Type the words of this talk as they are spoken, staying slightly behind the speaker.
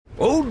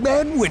Old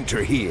Man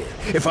Winter here.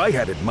 If I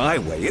had it my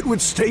way, it would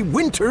stay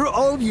winter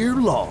all year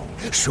long.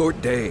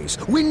 Short days,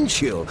 wind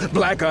chill,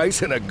 black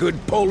ice, and a good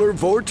polar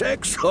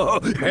vortex.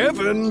 Oh,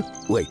 heaven.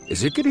 Wait,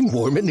 is it getting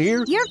warm in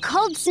here? Your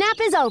cold snap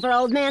is over,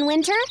 Old Man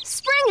Winter.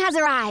 Spring has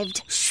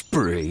arrived.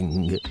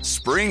 Spring.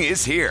 Spring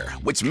is here,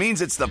 which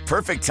means it's the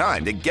perfect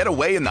time to get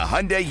away in the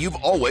Hyundai you've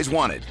always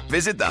wanted.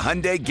 Visit the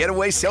Hyundai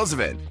Getaway Sales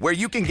Event, where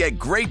you can get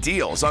great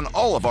deals on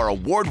all of our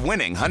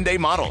award-winning Hyundai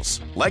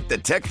models, like the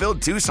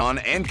tech-filled Tucson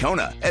and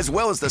Kona, as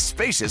well as the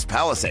spacious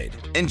Palisade.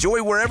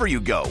 Enjoy wherever you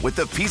go with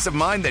the peace of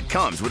mind that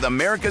comes with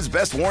America's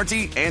best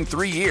warranty and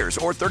 3 years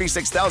or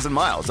 36,000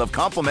 miles of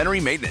complimentary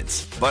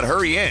maintenance. But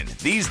hurry in,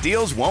 these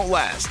deals won't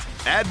last.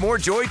 Add more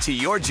joy to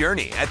your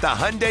journey at the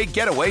Hyundai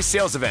Getaway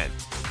Sales Event.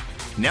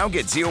 Now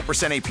get 0%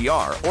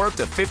 APR or up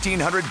to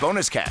 $1,500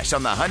 bonus cash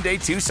on the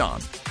Hyundai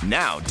Tucson.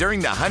 Now,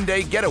 during the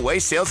Hyundai Getaway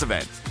Sales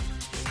Event.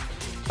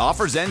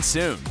 Offers end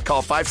soon.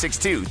 Call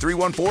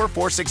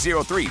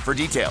 562-314-4603 for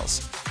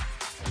details.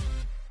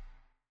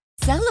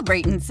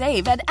 Celebrate and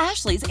save at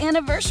Ashley's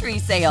Anniversary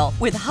Sale.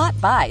 With Hot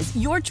Buys,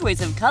 your choice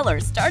of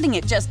colors starting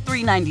at just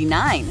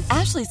 $3.99.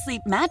 Ashley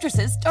Sleep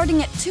mattresses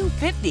starting at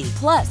 $2.50.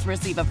 Plus,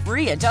 receive a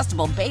free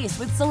adjustable base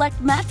with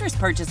select mattress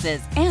purchases.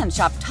 And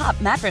shop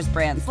top mattress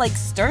brands like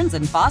Stearns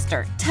 &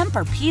 Foster,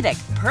 Tempur-Pedic,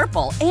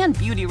 Purple, and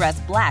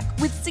Beautyrest Black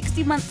with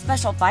 60-month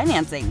special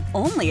financing.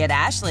 Only at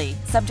Ashley.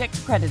 Subject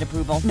to credit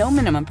approval. No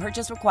minimum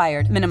purchase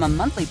required. Minimum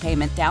monthly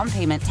payment, down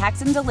payment,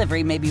 tax, and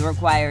delivery may be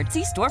required.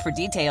 See store for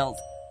details.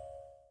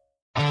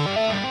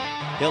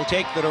 He'll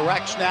take the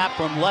direct snap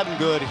from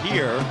Levengood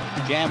here.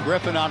 Jam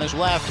Griffin on his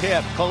left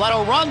hip.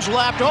 Coletto runs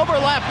left over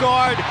left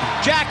guard.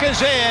 Jack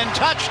is in.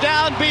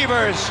 Touchdown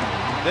Beavers.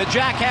 The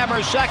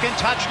Jackhammer's second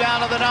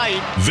touchdown of the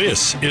night.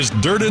 This is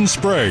Dirt and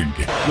Sprague.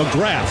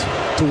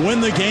 McGrath to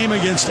win the game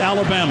against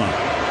Alabama.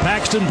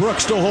 Paxton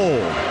Brooks to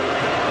hold.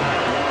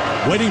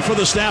 Waiting for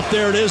the snap.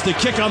 There it is. The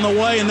kick on the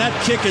way, and that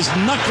kick is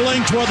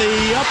knuckling toward the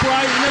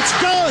upright, and it's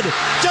good.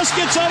 Just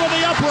gets over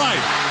the upright.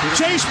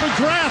 Chase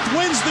McGrath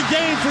wins the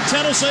game for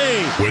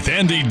Tennessee. With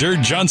Andy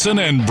Dirt Johnson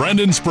and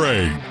Brendan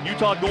Sprague.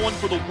 Utah going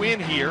for the win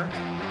here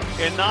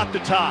and not the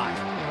tie.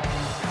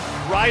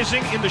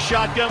 Rising in the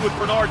shotgun with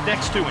Bernard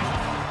next to him.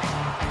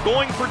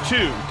 Going for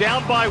two,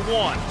 down by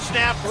one.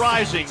 Snap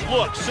rising,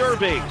 look,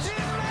 surveys.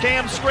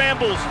 Cam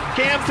scrambles,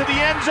 Cam to the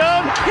end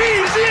zone.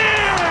 He's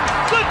in!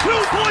 The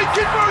two-point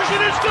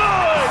conversion is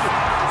good!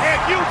 And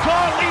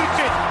Utah leads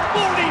it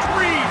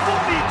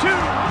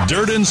 43-42.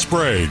 Dirt and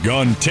Sprague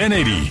on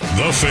 1080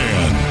 The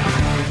Fan.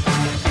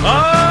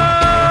 All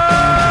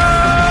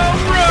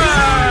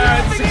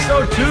right!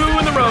 6:02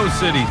 in the Rose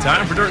City.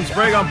 Time for Dirt and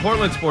Sprague on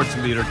Portland Sports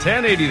Leader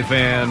 1080 The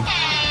Fan.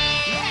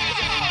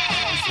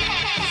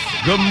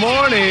 Good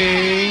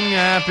morning.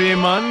 Happy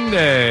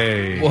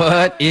Monday.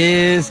 What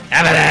is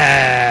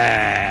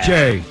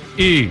happening?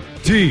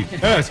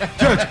 J-E-T-S.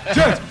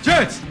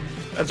 Jets.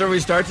 That's where we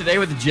start today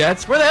with the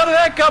Jets. Where the hell did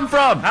that come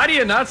from? How do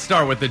you not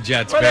start with the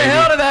Jets, Where baby? the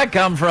hell did that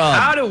come from?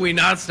 How do we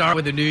not start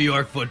with the New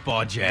York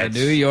Football Jets?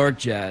 The New York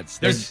Jets.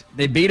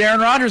 They beat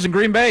Aaron Rodgers in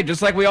Green Bay,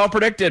 just like we all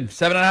predicted.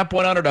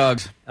 7.5-point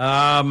underdogs.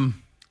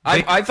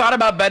 I thought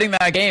about betting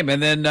that game,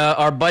 and then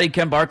our buddy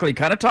Ken Barkley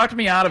kind of talked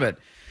me out of it.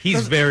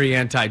 He's very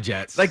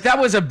anti-Jets. Like, that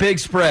was a big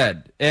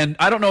spread. And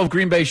I don't know if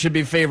Green Bay should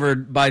be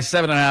favored by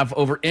 7.5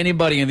 over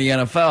anybody in the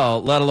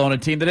NFL, let alone a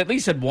team that at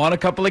least had won a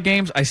couple of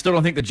games. I still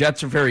don't think the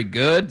Jets are very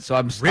good, so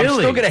I'm still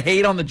going to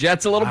hate on the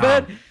Jets a little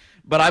bit.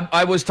 But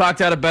I was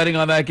talked out of betting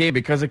on that game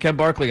because of Ken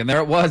Barkley, and there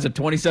it was, a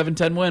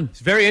 27-10 win.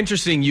 It's very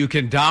interesting. You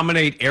can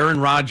dominate Aaron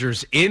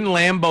Rodgers in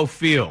Lambeau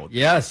Field.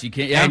 Yes, you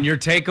can. Yeah. And your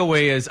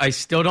takeaway is, I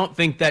still don't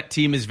think that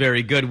team is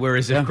very good,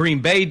 whereas if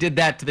Green Bay did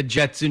that to the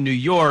Jets in New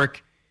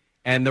York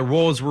and the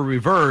roles were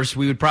reversed,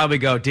 we would probably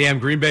go, damn,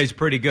 Green Bay's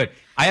pretty good.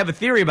 I have a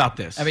theory about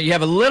this. I mean, you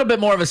have a little bit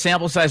more of a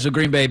sample size of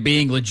Green Bay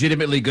being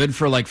legitimately good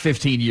for like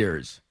 15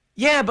 years.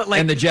 Yeah, but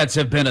and the Jets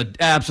have been an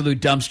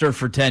absolute dumpster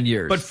for 10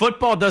 years. But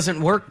football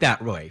doesn't work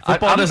that way.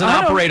 Football doesn't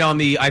operate on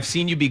the, I've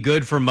seen you be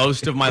good for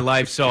most of my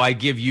life, so I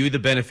give you the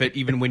benefit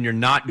even when you're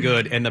not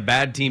good, and the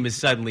bad team is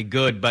suddenly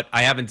good, but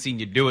I haven't seen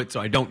you do it, so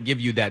I don't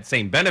give you that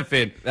same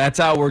benefit. That's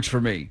how it works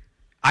for me.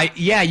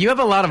 You have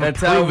a lot of That's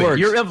how it works.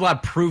 You have a lot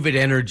of prove-it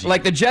energy.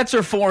 Like, the Jets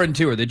are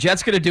 4-2. Are the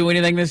Jets going to do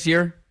anything this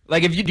year?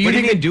 Like, if you do, you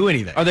think they do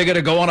anything? Are they going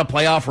to go on a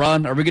playoff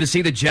run? Are we going to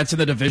see the Jets in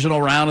the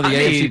divisional round of the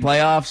AFC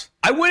playoffs?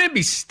 I wouldn't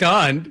be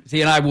stunned. See,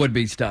 and I would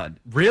be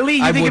stunned. Really?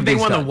 You think if they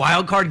won the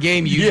wild card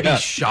game, you'd be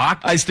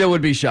shocked? I still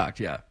would be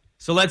shocked. Yeah.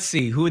 So let's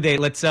see who they.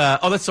 Let's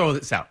throw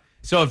this out.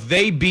 So if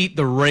they beat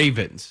the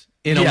Ravens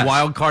in a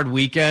wild card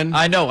weekend,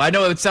 I know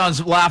it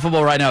sounds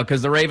laughable right now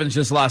because the Ravens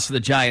just lost to the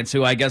Giants,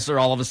 who I guess are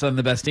all of a sudden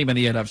the best team in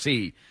the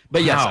NFC.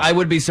 But yes, I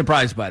would be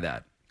surprised by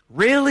that.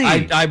 Really?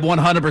 I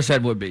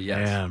 100% would be.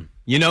 Yes. Damn.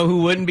 You know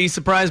who wouldn't be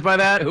surprised by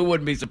that? Who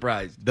wouldn't be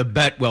surprised? The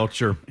Bet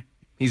Welcher.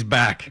 He's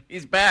back.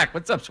 He's back.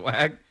 What's up,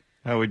 Swag?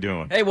 How we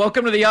doing? Hey,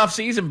 welcome to the off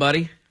season,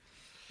 buddy.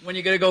 When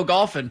you gonna go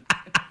golfing?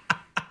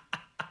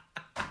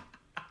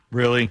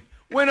 Really?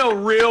 Win a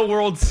real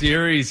World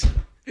Series.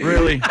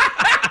 Really?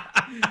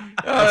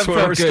 That's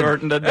where we're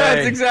starting today.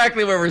 That's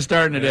exactly where we're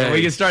starting today.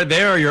 We can start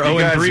there, or your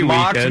 0-3 weekend.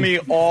 Mocked me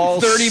all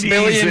 $30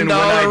 million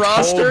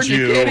roster.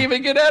 You can't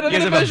even get out of the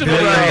division. They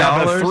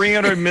have a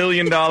 $300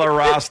 million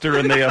roster,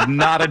 and they have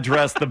not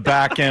addressed the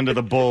back end of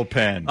the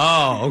bullpen.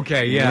 Oh,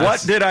 okay, yeah.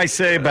 What did I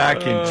say back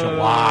in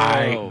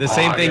July? The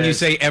same thing you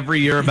say every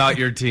year about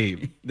your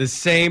team. The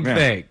same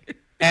thing.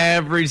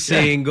 Every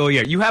single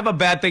year. You have a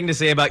bad thing to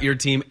say about your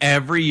team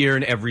every year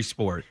in every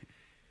sport.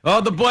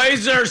 Oh, the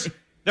Blazers...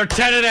 They're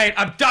 10-8.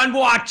 I'm done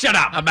watching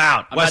them. I'm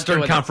out.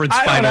 Western Conference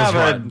Finals run.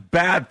 I don't have a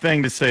bad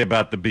thing to say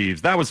about the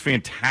Beavs. That was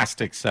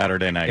fantastic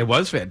Saturday night. It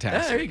was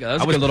fantastic. Yeah, there you go.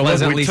 I was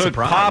pleasantly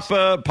surprised. We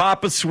took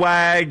Papa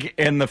Swag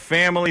and the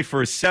family for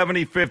his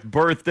 75th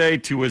birthday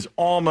to his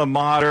alma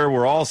mater.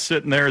 We're all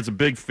sitting there as a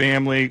big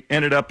family.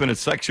 Ended up in a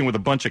section with a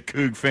bunch of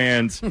Coug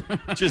fans.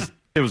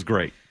 It was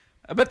great.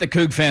 I bet the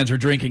Coug fans were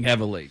drinking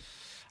heavily.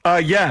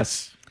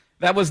 Yes.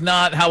 That was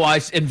not how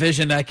I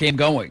envisioned that game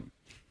going.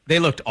 They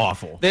looked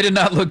awful. They did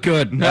not look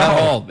good at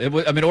all.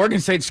 Oregon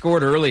State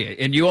scored early,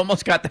 and you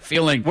almost got the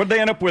feeling. Would they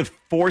end up with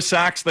 4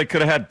 sacks? They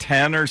could have had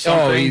 10 or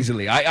something. Oh,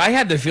 easily. I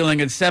had the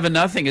feeling at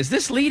 7-0. Is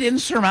this lead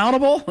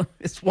insurmountable?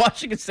 Is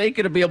Washington State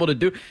going to be able to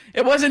do?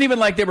 It wasn't even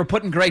like they were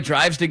putting great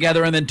drives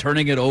together and then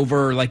turning it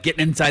over, or like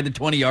getting inside the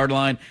 20-yard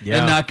line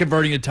and not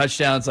converting to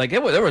touchdowns. Like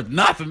there was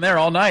nothing there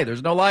all night.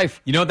 There's no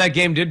life. You know what that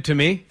game did to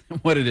me?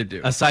 What did it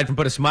do? Aside from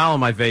put a smile on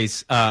my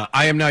face,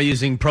 I am now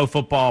using Pro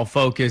Football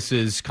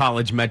Focus's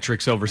college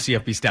metrics over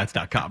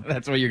CFBstats.com.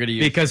 That's what you're going to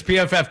use. Because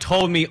PFF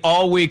told me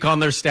all week on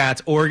their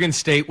stats, Oregon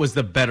State was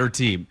the better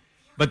team.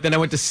 But then I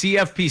went to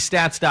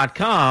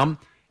CFBstats.com,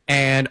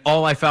 and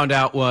all I found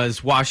out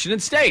was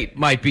Washington State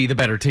might be the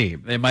better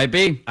team. They might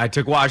be. I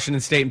took Washington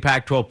State in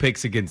Pac-12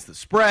 picks against the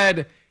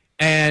spread,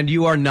 and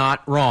you are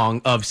not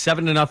wrong. Of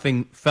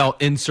 7-0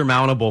 felt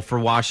insurmountable for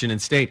Washington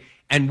State.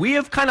 And we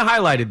have kind of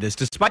highlighted this,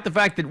 despite the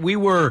fact that we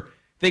were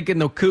thinking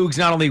the Cougs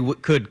not only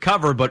could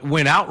cover, but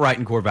win outright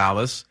in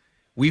Corvallis.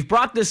 We've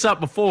brought this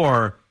up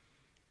before.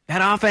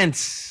 That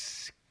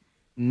offense,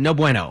 no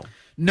bueno.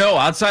 No,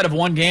 outside of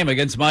one game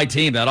against my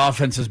team, that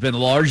offense has been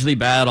largely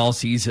bad all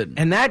season.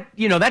 And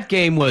that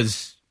game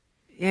was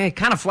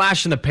kind of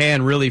flash in the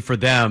pan, really, for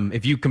them.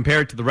 If you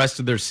compare it to the rest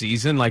of their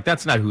season, like,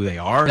 that's not who they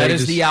are. That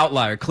is the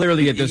outlier,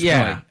 clearly, at this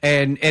point.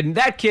 And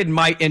that kid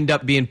might end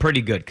up being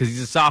pretty good because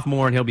he's a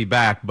sophomore and he'll be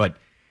back. But,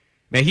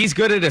 man, he's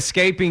good at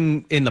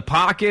escaping in the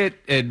pocket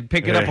and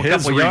picking up a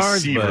couple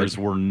yards. His receivers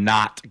were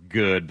not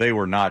good. They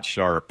were not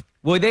sharp.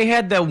 Well, they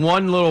had that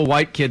one little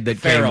white kid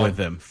that came with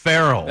him,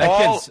 Farrell.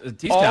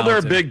 All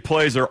their big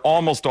plays, or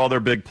almost all their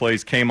big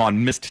plays, came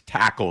on missed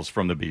tackles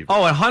from the Beavers.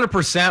 Oh,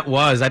 100%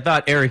 was. I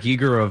thought Eric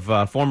Eager,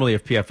 formerly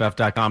of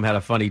PFF.com, had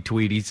a funny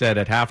tweet. He said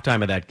at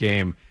halftime of that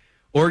game,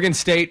 Oregon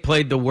State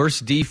played the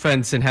worst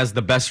defense and has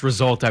the best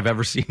result I've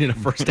ever seen in a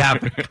first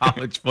half in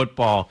college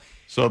football.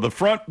 So the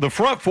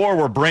front four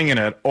were bringing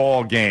it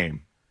all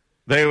game.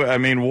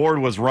 Ward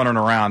was running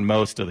around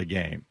most of the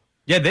game.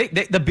 Yeah,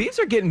 the Beavs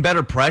are getting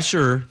better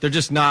pressure. They're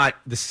just not,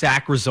 the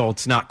sack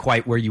results not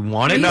quite where you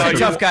want it. He's a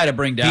tough guy to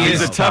bring down. He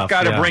is a tough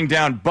guy to bring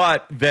down,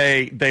 but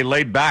they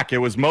laid back. It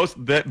was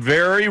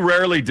very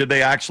rarely did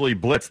they actually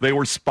blitz. They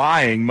were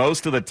spying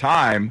most of the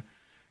time,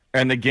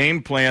 and the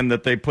game plan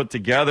that they put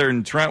together,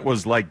 and Trent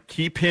was like,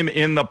 keep him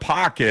in the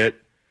pocket,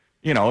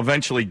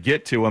 eventually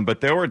get to him.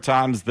 But there were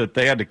times that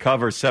they had to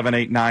cover 7,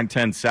 8, 9,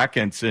 10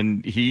 seconds,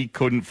 and he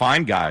couldn't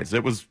find guys.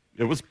 It was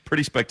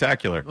pretty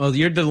spectacular. Well,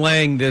 you're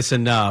delaying this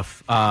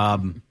enough.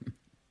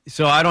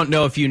 So I don't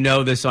know if you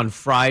know this. On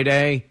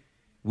Friday,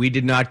 we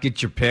did not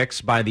get your picks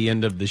by the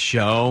end of the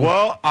show.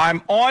 Well,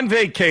 I'm on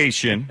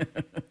vacation.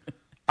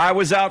 I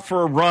was out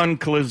for a run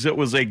because it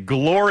was a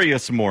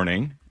glorious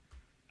morning.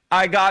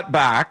 I got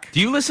back. Do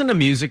you listen to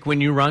music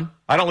when you run?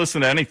 I don't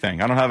listen to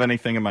anything. I don't have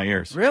anything in my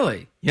ears.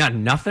 Really? Yeah,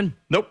 nothing?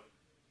 Nope.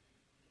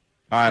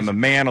 I'm a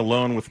man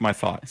alone with my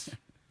thoughts.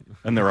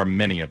 And there are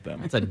many of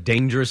them. It's a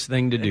dangerous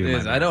thing to do. It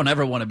is. I don't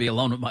ever want to be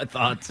alone with my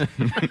thoughts.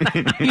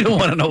 You don't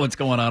want to know what's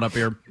going on up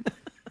here.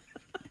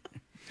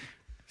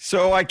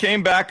 So I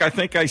came back. I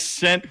think I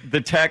sent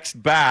the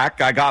text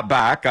back. I got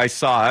back. I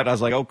saw it. I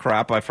was like, oh,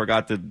 crap, I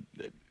forgot to.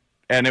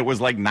 And it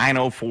was like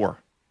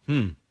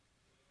 9:04.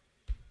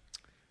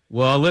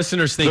 Well,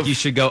 listeners think you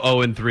should go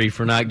 0-3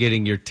 for not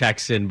getting your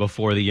texts in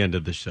before the end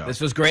of the show. This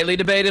was greatly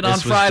debated on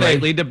Friday.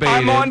 Greatly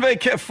debated. I'm on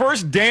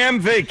first damn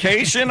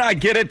vacation I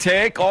get to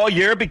take all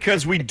year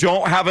because we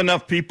don't have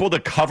enough people to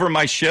cover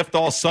my shift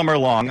all summer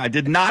long. I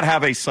did not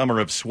have a summer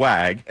of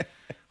swag.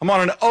 I'm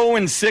on an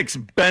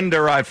 0-6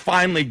 bender I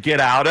finally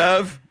get out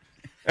of,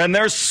 and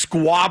they're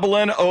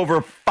squabbling over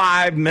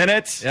 5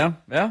 minutes. Yeah.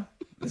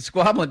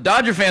 Squabbling.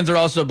 Dodger fans are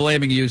also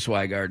blaming you,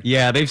 Swigard.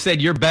 Yeah, they've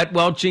said your bet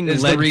welching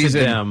is led the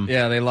reason to them.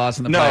 Yeah, they lost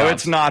in the playoffs. No,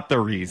 it's not the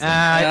reason.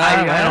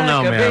 I don't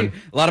know, man.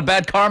 A lot of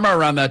bad karma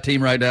around that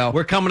team right now.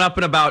 We're coming up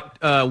in about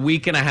a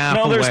week and a half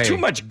away. No, there's too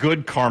much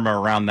good karma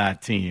around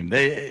that team.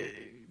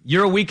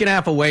 You're a week and a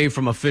half away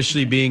from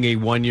officially being a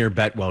one-year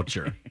bet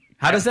welcher.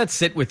 How does that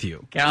sit with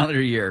you?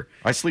 Calendar year.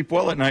 I sleep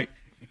well at night.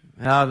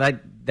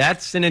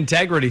 That's an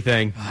integrity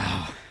thing.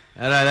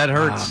 That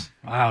hurts.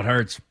 Wow, it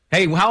hurts.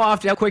 Hey, how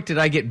quick did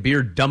I get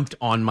beer dumped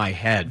on my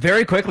head?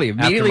 Very quickly,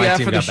 immediately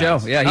after the show.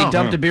 Yeah, he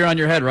dumped a beer on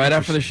your head right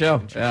after the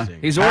show. Yeah.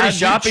 He's already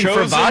shopping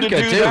for vodka,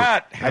 too.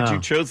 Had you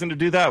chosen to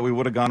do that, we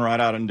would have gone right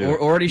out and do it.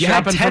 Already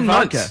shopping for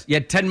vodka. You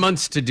had 10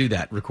 months to do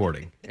that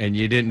recording, and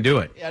you didn't do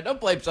it. Yeah, don't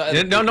blame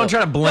Don't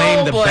try to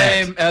blame the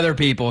blame other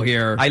people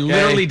here. I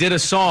literally did a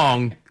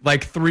song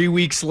like 3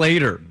 weeks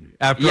later.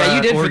 After,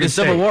 you did Oregon for the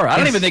Civil State. War. I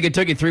don't even think it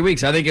took you 3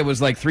 weeks. I think it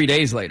was like 3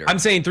 days later. I'm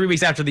saying 3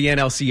 weeks after the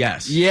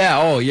NLCS.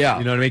 Yeah, yeah.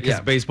 You know what I mean?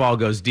 Because baseball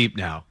goes deep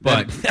now.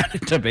 But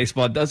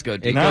baseball does go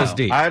deep. It goes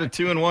deep. I had a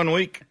 2-in-1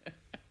 week.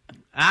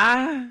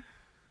 I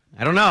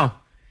don't know.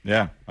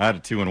 Yeah, I had a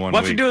 2-in-1 week.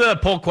 We'll have to do the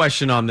poll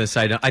question on this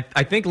item.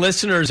 I think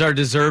listeners are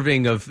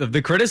deserving of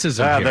the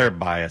criticism here. They're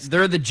biased.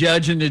 They're the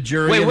judge and the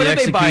jury. Wait, and what the are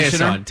they biased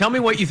executioner. on? Tell me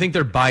what you think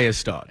they're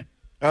biased on.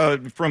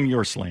 From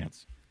your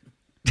slants.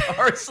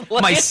 Our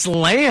slant. My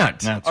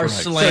slant. That's Our right.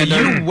 slander.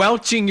 So you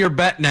welching your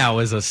bet now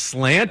is a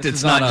slant. This It's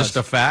is not not just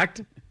us. a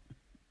fact.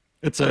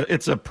 It's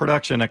a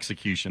production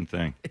execution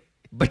thing.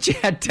 But you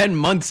had 10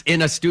 months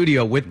in a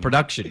studio with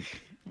production.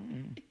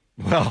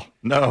 Well,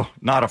 no,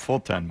 not a full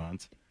 10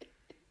 months.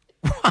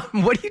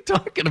 What are you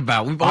talking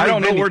about? I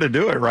don't know where to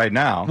do it right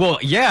now. Well,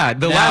 yeah,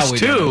 the Now last we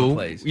know the two.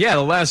 place. Yeah,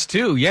 the last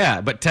two. Yeah,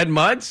 but 10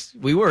 months,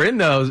 we were in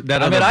those.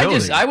 That other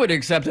building. I would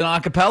accept an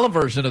a cappella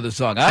version of the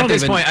song. At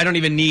this point, I don't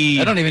even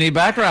need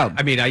background.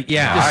 I mean,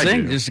 just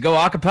sing, do. just go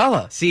a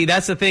cappella. See,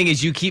 that's the thing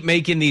is you keep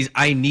making these.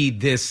 I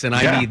need this and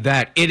I need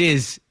that. It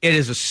is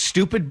a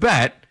stupid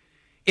bet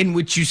in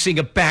which you sing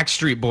a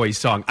Backstreet Boys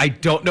song. I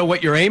don't know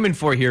what you're aiming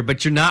for here,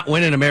 but you're not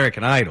winning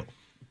American Idol.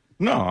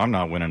 No, I'm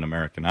not winning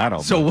American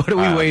Idol. So what are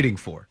we waiting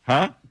for?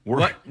 Huh?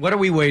 What are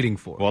we waiting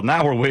for? Well,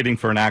 now we're waiting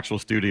for an actual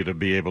studio to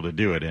be able to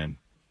do it in.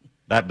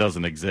 That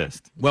doesn't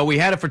exist. Well, we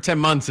had it for 10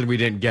 months and we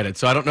didn't get it,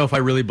 so I don't know if I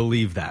really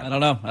believe that. I don't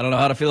know. I don't know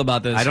how to feel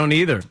about this. I don't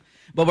either.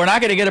 But we're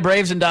not going to get a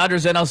Braves and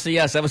Dodgers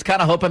NLCS. I was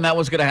kind of hoping that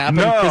was going to happen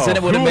No, because then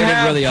it would have made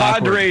it really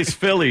awkward. Padres,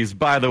 Phillies,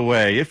 by the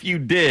way. If you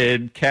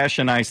did, cash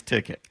a nice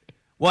ticket.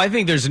 Well, I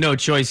think there's no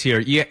choice here.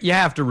 You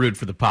have to root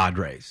for the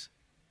Padres.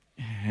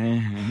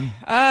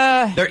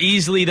 They're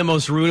easily the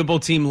most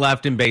rootable team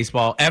left in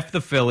baseball. F the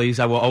Phillies.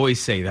 I will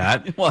always say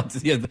that. Well,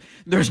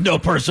 there's no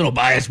personal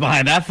bias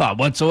behind that thought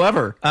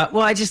whatsoever.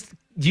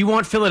 Do you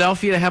want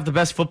Philadelphia to have the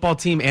best football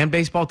team and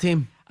baseball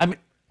team?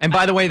 And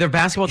by the way, their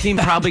basketball team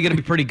probably going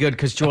to be pretty good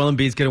because Joel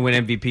Embiid's going to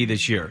win MVP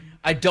this year.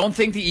 I don't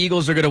think the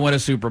Eagles are going to win a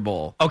Super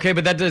Bowl. Okay,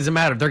 but that doesn't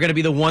matter. They're going to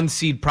be the 1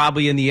 seed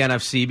probably in the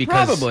NFC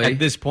because at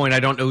this point I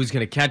don't know who's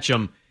going to catch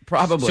them.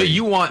 Probably. So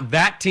you want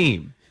that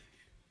team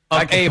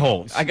of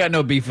a-holes. I got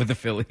no beef with the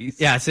Phillies.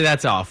 Yeah, see,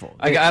 that's awful.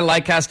 I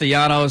like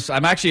Castellanos.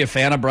 I'm actually a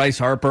fan of Bryce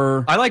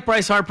Harper. I like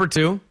Bryce Harper,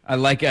 too. I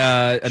like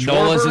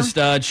Nola's a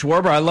stud.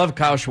 Schwarber, I love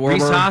Kyle Schwarber.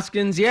 Reese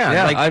Hoskins,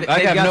 yeah. I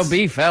got no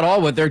beef at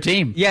all with their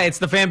team. Yeah, it's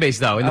the fan base,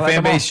 though. And the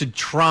fan base should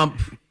trump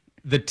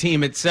the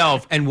team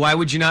itself. And why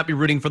would you not be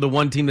rooting for the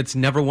one team that's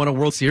never won a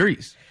World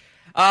Series?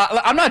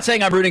 I'm not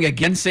saying I'm rooting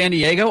against San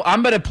Diego.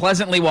 I'm going to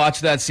pleasantly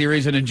watch that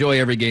series and enjoy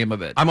every game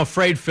of it. I'm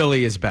afraid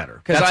Philly is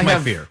better. That's my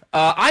fear.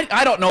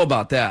 I don't know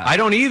about that. I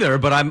don't either,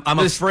 but I'm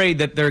afraid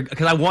that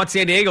because I want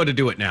San Diego to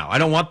do it now. I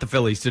don't want the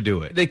Phillies to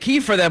do it. The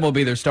key for them will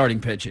be their starting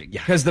pitching.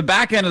 Because the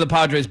back end of the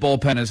Padres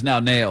bullpen is now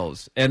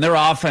nails. And their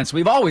offense,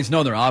 we've always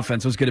known their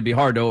offense was going to be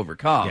hard to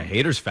overcome. Yeah,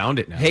 Hader's found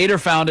it now. Hader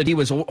found it. He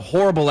was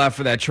horrible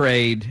after that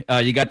trade.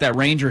 You got that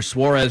Ranger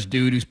Suarez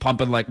dude who's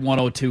pumping like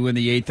 102 in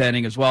the 8th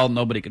inning as well.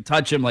 Nobody could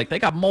touch him. Like,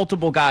 they got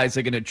multiple guys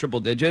that can hit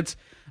triple digits.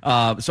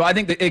 So I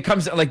think that it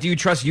comes like, do you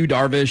trust Yu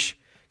Darvish?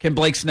 Can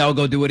Blake Snell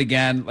go do it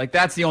again? Like,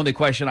 that's the only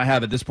question I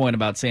have at this point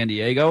about San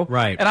Diego.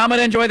 Right. And I'm going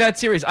to enjoy that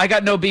series. I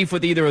got no beef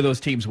with either of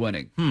those teams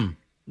winning.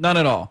 None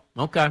at all.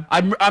 Okay.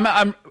 I'm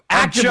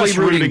actively just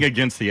rooting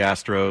against the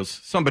Astros.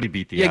 Somebody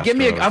beat the Astros. Yeah, give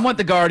me. I want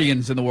the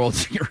Guardians in the World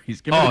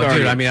Series. Give me the dude.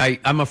 Guardians. I mean,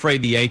 I'm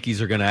afraid the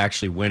Yankees are going to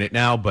actually win it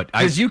now, but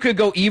because you could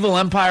go evil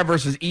Empire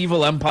versus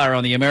evil Empire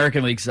on the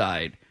American League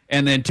side.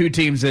 And then two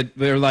teams that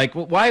they're like,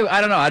 well, why? I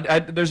don't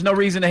know. There's no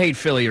reason to hate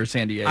Philly or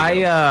San Diego.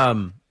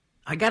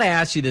 I got to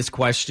ask you this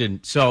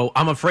question. So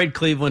I'm afraid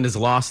Cleveland has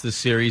lost this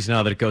series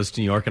now that it goes to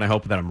New York, and I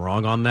hope that I'm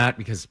wrong on that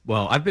because,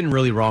 well, I've been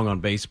really wrong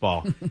on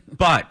baseball.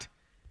 But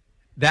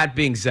that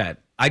being said,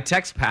 I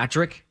text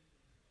Patrick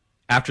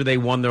after they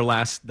won the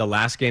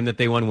last game that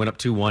they went up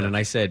 2-1, and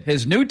I said,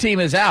 his new team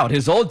is out.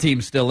 His old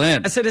team's still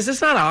in. I said, is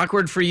this not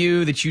awkward for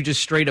you that you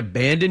just straight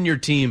abandon your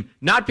team,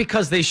 not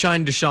because they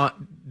shined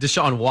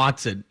Deshaun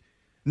Watson,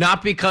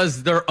 not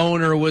because their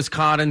owner was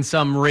caught in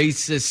some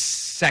racist,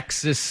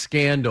 sexist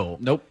scandal.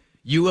 Nope.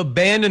 You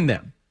abandoned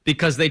them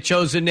because they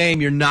chose a name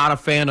you're not a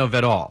fan of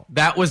at all.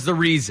 That was the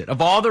reason. Of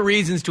all the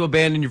reasons to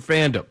abandon your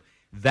fandom,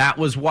 that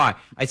was why.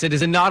 I said,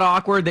 is it not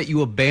awkward that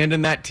you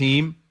abandon that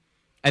team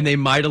and they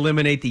might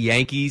eliminate the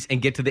Yankees and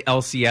get to the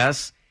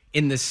LCS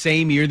in the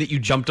same year that you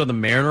jumped on the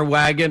Mariner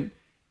wagon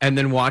and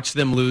then watch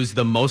them lose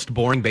the most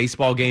boring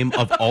baseball game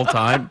of all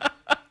time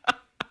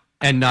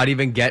and not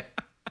even get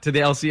to the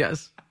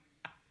LCS?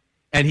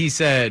 And he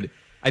said,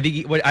 I don't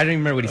even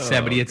remember what he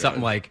said, but he had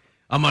something like,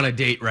 I'm on a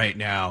date right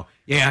now.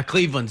 Yeah,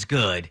 Cleveland's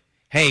good.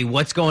 hey,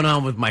 what's going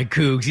on with my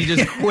Cougs? He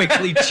just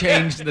quickly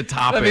changed the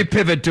topic. Let me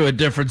pivot to a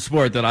different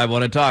sport that I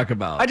want to talk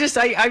about.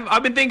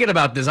 I've been thinking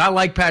about this. I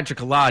like Patrick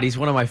a lot. He's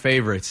one of my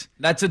favorites.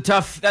 That's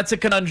a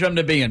conundrum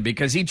to be in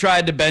because he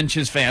tried to bench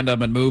his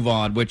fandom and move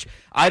on, which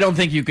I don't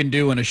think you can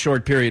do in a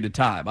short period of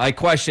time. I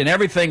question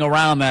everything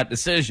around that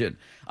decision.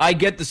 I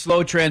get the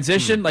slow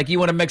transition. Like you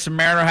want to mix a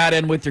Mariner hat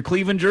in with your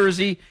Cleveland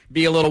jersey,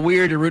 be a little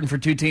weird. You're rooting for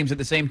two teams at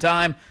the same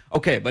time.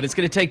 Okay, but it's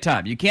going to take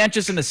time. You can't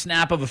just in the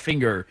snap of a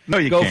finger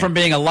go from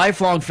being a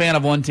lifelong fan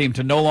of one team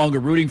to no longer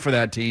rooting for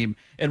that team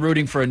and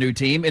rooting for a new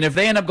team. And if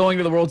they end up going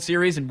to the World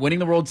Series and winning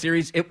the World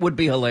Series, it would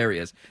be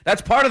hilarious.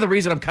 That's part of the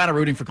reason I'm kind of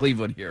rooting for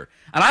Cleveland here.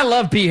 And I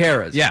love P.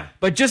 Harris. Yeah.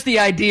 But just the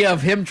idea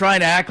of him trying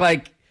to act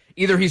like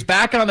either he's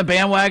back on the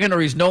bandwagon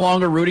or he's no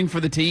longer rooting for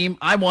the team.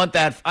 I want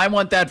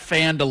that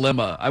fan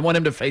dilemma. I want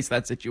him to face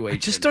that situation. I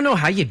just don't know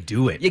how you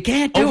do it. You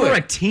can't do it. Over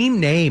a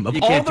team name.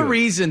 Of all the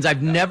reasons,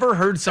 I've never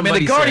heard somebody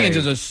the Guardians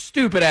is a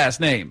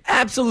stupid-ass name.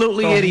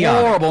 Absolutely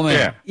idiotic. Horrible name.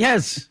 Yeah.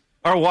 Yes.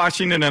 Are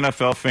Washington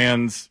NFL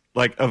fans,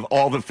 like, of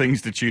all the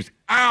things to choose,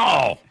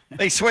 ow,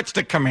 they switched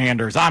to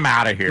Commanders. I'm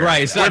out of here.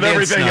 Right. With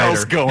everything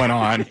else going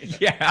on.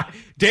 Yeah.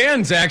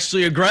 Dan's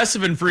actually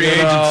aggressive in free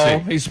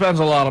agency. He spends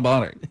a lot of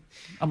money.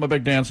 I'm a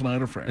big Dan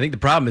Snyder fan. I think the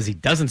problem is he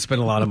doesn't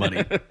spend a lot of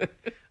money.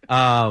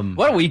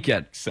 What a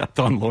weekend. Except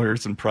on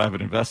lawyers and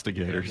private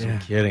investigators. I'm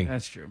kidding.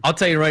 That's true. I'll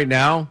tell you right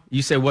now,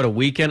 you say what a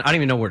weekend. I don't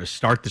even know where to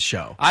start the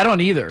show. I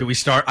don't either. Do we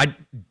start?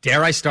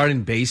 Dare I start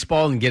in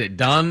baseball and get it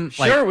done?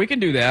 Sure, we can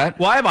do that.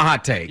 Well, I have a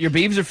hot take. Your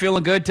Beavs are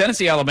feeling good.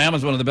 Tennessee-Alabama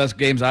is one of the best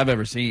games I've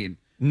ever seen.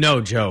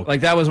 No joke.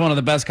 Like, that was one of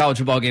the best college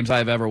football games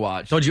I've ever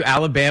watched. Told you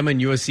Alabama and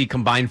USC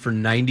combined for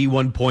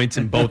 91 points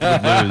and both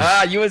would lose.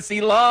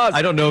 USC lost.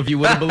 I don't know if you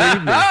would have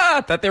believed me. I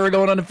thought they were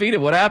going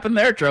undefeated. What happened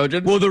there,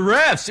 Trojans? Well, the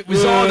refs. It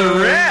was all the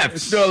refs.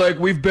 It's not like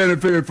we've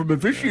benefited from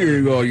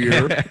officiating all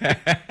year.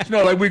 It's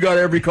not like we got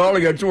every call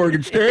against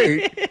Oregon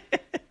State.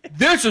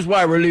 This is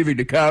why we're leaving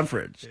the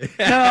conference.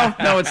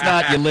 No, it's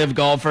not, you live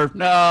golfer.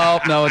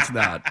 No, it's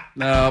not.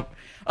 No.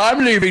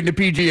 I'm leaving the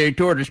PGA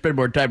Tour to spend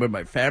more time with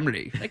my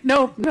family. Like,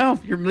 no,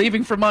 you're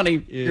leaving for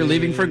money. You're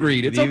leaving for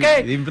greed. It's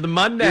okay. Leaving for the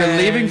Monday. You're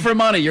leaving for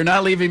money. You're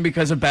not leaving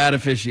because of bad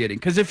officiating.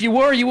 Because if you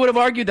were, you would have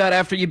argued that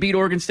after you beat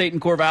Oregon State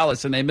and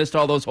Corvallis and they missed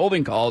all those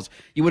holding calls.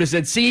 You would have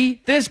said,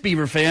 see, this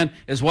Beaver fan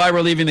is why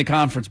we're leaving the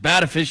conference.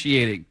 Bad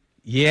officiating.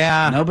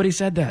 Yeah. Nobody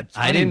said that.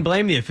 I didn't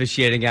blame the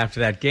officiating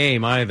after that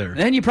game either.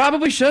 And you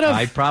probably should have.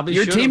 I probably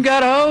should have. Your team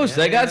got hosed.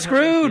 They got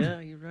screwed.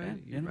 Yeah, you're right.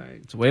 You're right.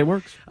 It's the way it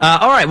works.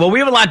 All right. Well, we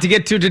have a lot to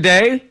get to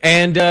today.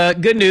 And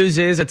good news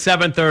is at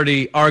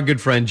 7:30, our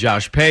good friend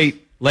Josh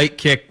Pate, Late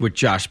Kick with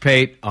Josh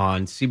Pate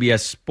on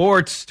CBS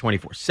Sports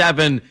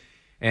 24/7.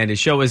 And his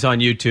show is on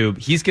YouTube.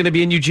 He's going to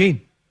be in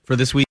Eugene for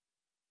this week.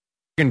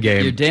 Game.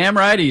 You're damn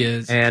right he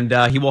is. And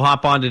he will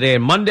hop on today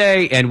and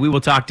Monday, and we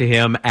will talk to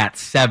him at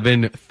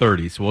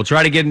 7:30. So we'll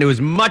try to get into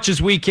as much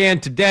as we can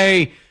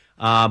today,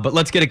 but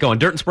let's get it going.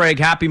 Dirt and Sprague,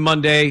 happy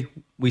Monday.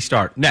 We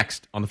start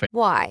next on the Fan.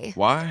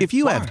 Why? If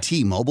you have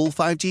T-Mobile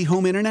 5G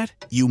home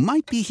internet, you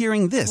might be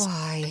hearing this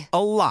Why?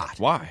 a lot.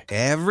 Why?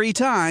 Every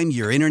time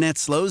your internet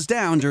slows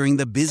down during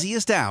the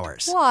busiest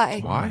hours.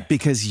 Why?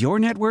 Because your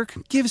network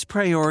gives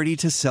priority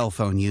to cell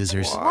phone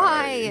users.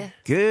 Why?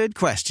 Good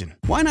question.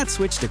 Why not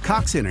switch to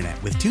Cox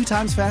Internet with 2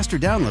 times faster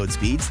download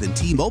speeds than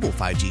T-Mobile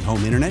 5G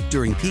home internet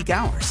during peak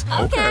hours?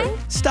 Okay.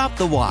 Stop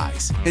the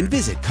whys and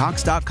visit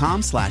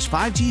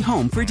cox.com/5G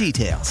home for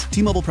details.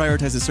 T-Mobile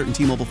prioritizes certain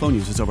T-Mobile phone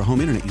users over home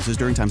internet users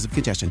during times of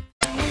congestion.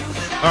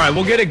 All right,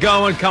 we'll get it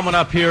going coming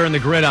up here in the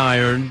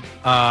Gridiron.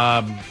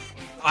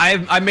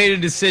 I made a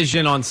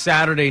decision on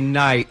Saturday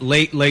night,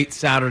 late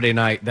Saturday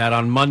night, that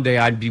on Monday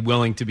I'd be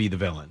willing to be the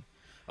villain.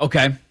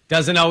 Okay.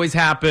 Doesn't always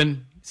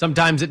happen.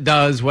 Sometimes it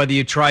does, whether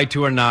you try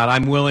to or not.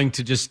 I'm willing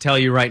to just tell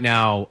you right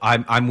now,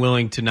 I'm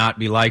willing to not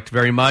be liked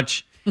very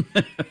much.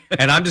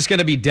 And I'm just going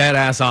to be dead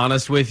ass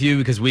honest with you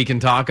because we can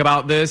talk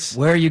about this.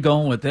 Where are you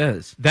going with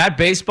this? That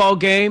baseball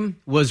game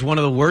was one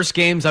of the worst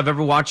games I've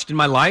ever watched in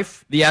my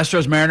life. The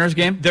Astros-Mariners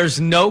game?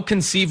 There's no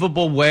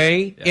conceivable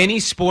way any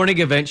sporting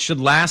event should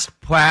last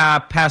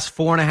past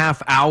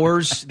 4.5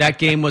 hours. That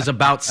game was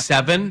about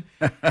 7.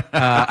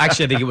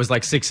 Actually, I think it was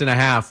like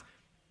 6.5.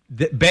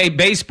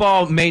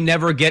 Baseball may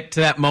never get to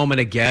that moment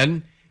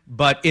again,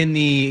 but in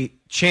the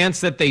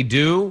chance that they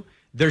do,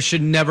 there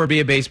should never be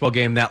a baseball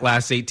game that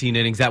lasts 18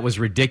 innings. That was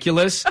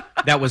ridiculous.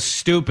 That was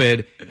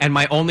stupid. And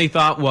my only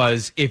thought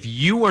was, if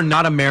you were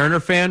not a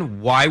Mariner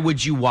fan, why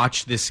would you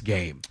watch this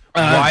game?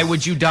 Why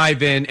would you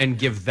dive in and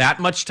give that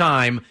much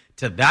time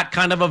to that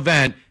kind of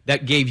event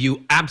that gave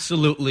you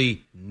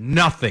absolutely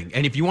nothing?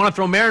 And if you want to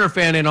throw Mariner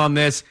fan in on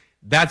this,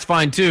 that's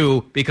fine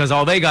too, because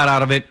all they got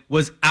out of it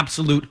was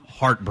absolute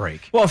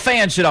heartbreak. Well,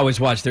 fans should always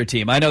watch their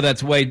team. I know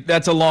that's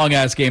a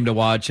long-ass game to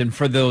watch, and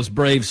for those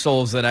brave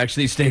souls that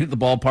actually stayed at the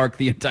ballpark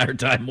the entire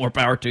time, more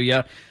power to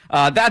you.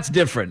 That's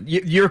different.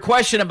 Your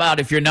question about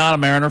if you're not a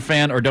Mariner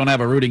fan or don't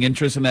have a rooting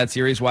interest in that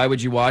series, why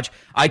would you watch?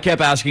 I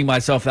kept asking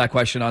myself that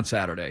question on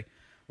Saturday.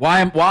 Why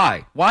am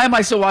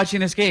I still watching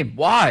this game?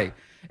 Why?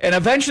 And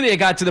eventually it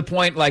got to the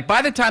point, like,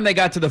 by the time they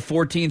got to the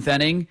 14th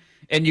inning,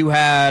 and you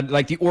had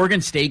like the Oregon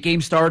State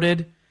game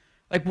started.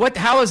 Like, what?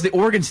 How is the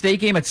Oregon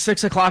State game at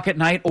 6 o'clock at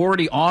night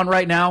already on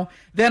right now?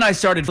 Then I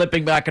started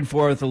flipping back and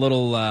forth a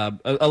little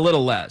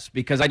less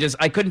because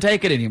I couldn't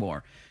take it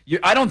anymore.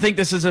 I don't think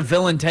this is a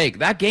villain take.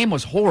 That game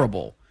was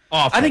horrible.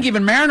 Awful. I think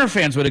even Mariner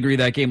fans would agree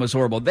that game was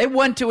horrible. They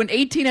went to an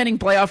 18-inning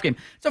playoff game.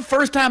 It's the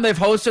first time they've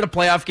hosted a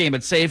playoff game at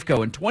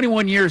Safeco in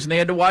 21 years, and they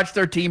had to watch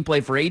their team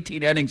play for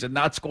 18 innings and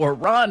not score a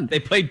run. They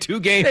played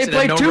 2 games. They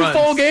played 2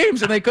 full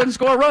games, and they couldn't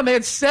score a run. They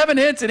had 7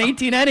 hits in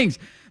 18 innings.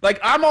 Like,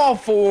 I'm all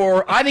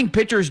for – I think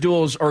pitchers'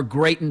 duels are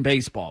great in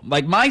baseball.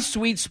 Like, my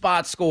sweet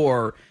spot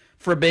score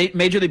for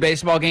Major League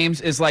Baseball games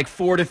is like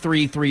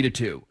 4-3,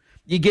 3-2.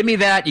 You give me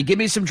that. You give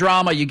me some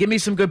drama. You give me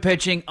some good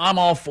pitching. I'm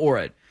all for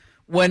it.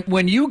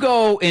 When you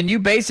go and you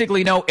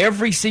basically know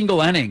every single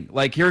inning,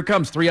 like here it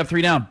comes, 3 up,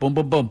 3 down, boom,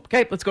 boom, boom.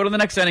 Okay, let's go to the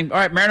next inning. All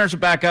right, Mariners are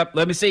back up.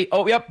 Let me see.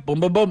 Oh, yep, boom,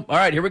 boom, boom. All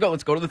right, here we go.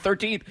 Let's go to the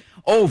 13th.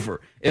 Over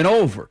and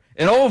over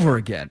and over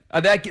again.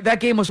 That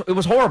game was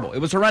horrible. It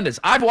was horrendous.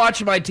 I've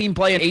watched my team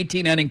play an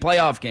 18-inning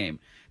playoff game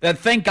that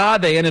thank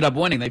God they ended up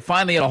winning. They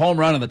finally had a home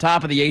run in the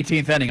top of the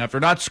 18th inning after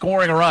not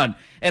scoring a run.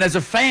 And as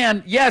a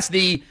fan, yes,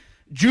 the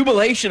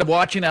jubilation of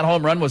watching that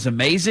home run was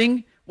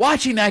amazing.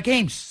 Watching that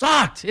game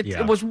sucked.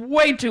 It was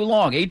way too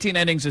long. 18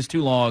 innings is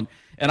too long.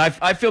 And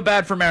I feel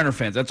bad for Mariner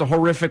fans. That's a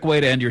horrific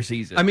way to end your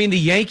season. I mean, the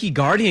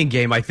Yankee-Guardian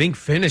game, I think,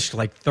 finished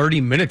like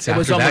 30 minutes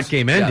after that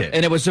game ended.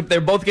 Yeah.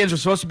 And both games were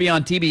supposed to be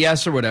on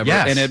TBS or whatever.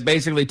 Yes. And it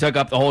basically took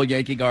up the whole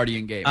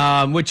Yankee-Guardian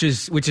game. Which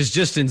is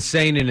just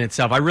insane in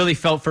itself. I really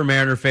felt for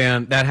Mariner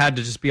fan. That had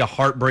to just be a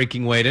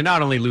heartbreaking way to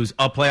not only lose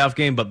a playoff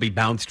game, but be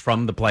bounced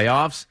from the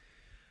playoffs.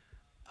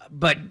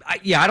 But,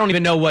 I don't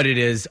even know what it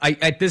is.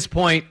 At this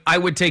point, I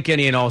would take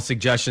any and all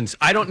suggestions.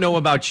 I don't know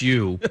about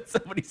you.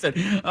 Somebody said,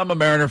 I'm a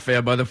Mariner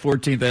fan. By the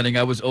 14th inning,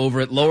 I was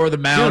over it. Lower the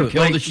mound,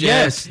 kill the shit.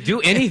 Yes,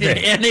 do anything.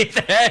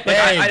 Anything.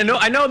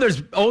 I know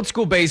there's old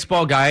school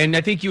baseball guy, and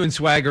I think you and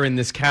Swag are in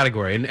this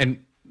category.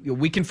 And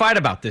we can fight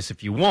about this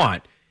if you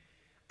want.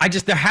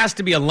 There has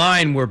to be a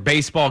line where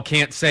baseball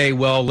can't say,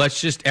 well,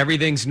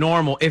 everything's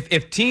normal.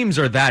 If teams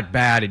are that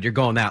bad and you're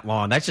going that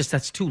long,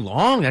 that's too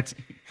long.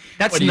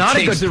 That's not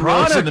a good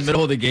product in the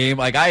middle of the game.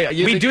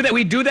 We do that.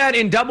 We do that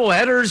in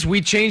doubleheaders. We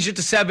change it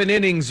to 7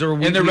 innings,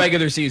 or in the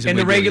regular season. In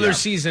the regular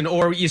season,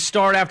 or you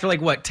start after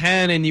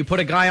 10, and you put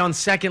a guy on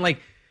second.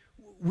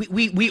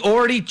 We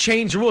already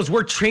changed the rules.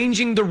 We're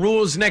changing the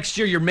rules next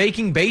year. You're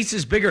making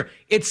bases bigger.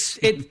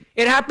 It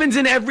happens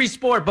in every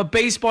sport, but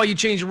baseball, you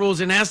change the rules,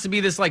 and it has to be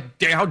this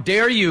how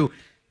dare you?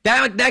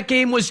 That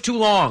game was too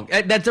long.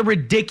 That's a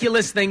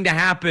ridiculous thing to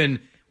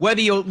happen.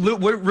 Whether you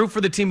root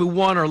for the team who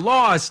won or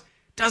lost.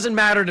 Doesn't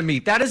matter to me.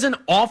 That is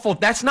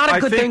that's not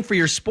a good thing for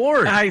your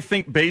sport. I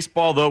think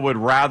baseball, though, would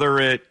rather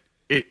it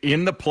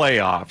in the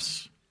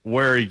playoffs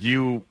where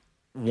you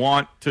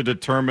want to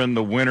determine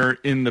the winner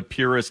in the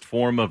purest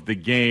form of the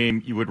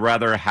game. You would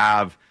rather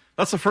have –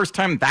 that's the first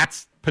time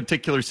that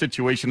particular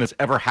situation has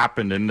ever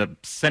happened in the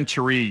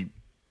century,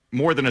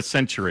 more than a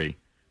century.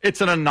 It's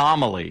an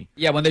anomaly.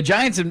 Yeah, when the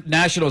Giants and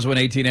Nationals went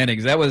 18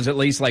 innings, that was at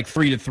least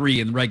 3-3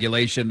 in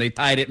regulation. They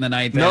tied it in the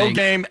 9th inning. No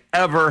game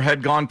ever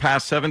had gone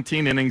past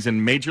 17 innings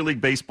in Major League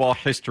Baseball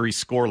history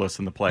scoreless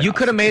in the playoffs. You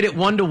could have made it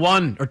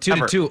 1-1 or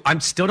 2-2. I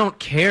still don't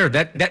care.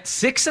 That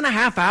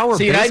 6.5 hour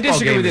baseball I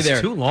disagree game with you is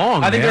there. Too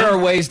long. I think there are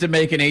ways to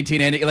make an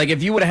 18 inning.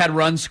 If you would have had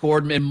runs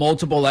scored in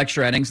multiple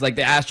extra innings, the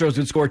Astros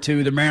would score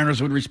 2, the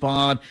Mariners would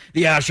respond,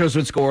 the Astros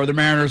would score, the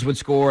Mariners would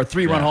score,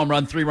 3-run home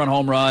run, 3-run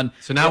home run.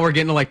 So now we're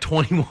getting to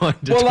 21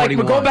 to 21.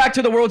 Go back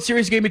to the World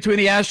Series game between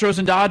the Astros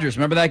and Dodgers.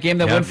 Remember that game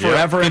that went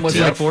forever and was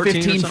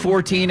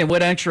 15-14 and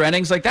went extra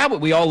innings?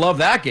 We all love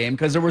that game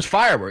because there was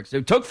fireworks.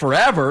 It took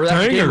forever.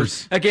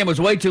 That game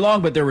was way too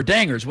long, but there were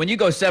dangers. When you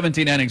go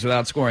 17 innings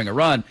without scoring a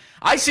run,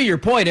 I see your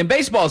point. And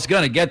baseball's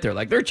going to get there.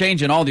 They're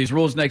changing all these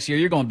rules next year.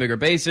 You're going bigger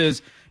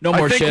bases, no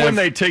more shift. I think when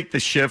they take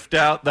the shift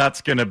out,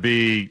 that's going to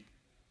be...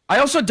 I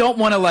also don't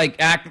want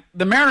to act.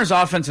 The Mariners'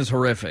 offense is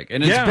horrific,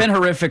 and it's been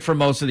horrific for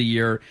most of the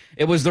year.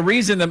 It was the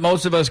reason that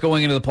most of us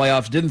going into the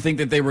playoffs didn't think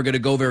that they were going to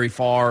go very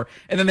far,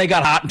 and then they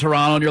got hot in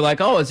Toronto, and you're like,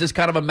 oh, is this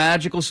kind of a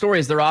magical story?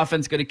 Is their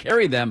offense going to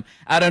carry them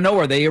out of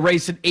nowhere? They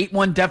erased an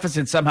 8-1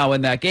 deficit somehow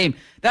in that game.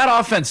 That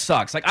offense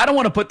sucks. I don't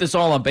want to put this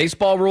all on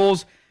baseball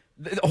rules.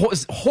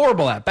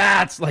 Horrible at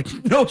bats,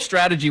 no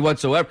strategy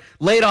whatsoever.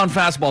 Late on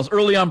fastballs,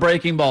 early on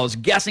breaking balls,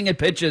 guessing at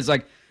pitches,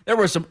 there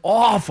were some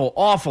awful,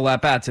 awful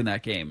at-bats in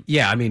that game.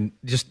 Yeah,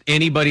 just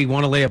anybody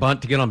want to lay a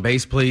bunt to get on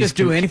base, please? Just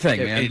do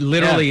anything, man.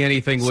 Literally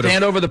anything would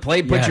stand over the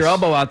plate, put your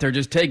elbow out there,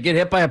 just get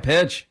hit by a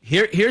pitch.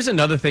 Here's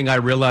another thing I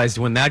realized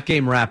when that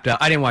game wrapped up.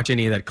 I didn't watch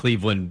any of that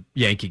Cleveland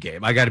Yankee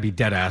game. I got to be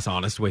dead-ass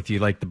honest with you.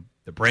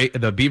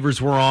 The Beavers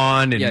were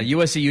on. And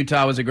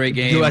USC-Utah was a great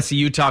game.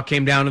 USC-Utah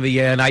came down to the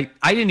end. I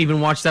didn't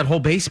even watch that whole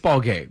baseball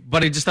game,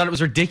 but I just thought it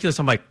was ridiculous.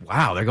 I'm like,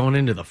 wow, they're going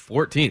into the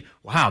 14th.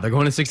 Wow, they're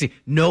going to 16.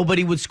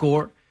 Nobody would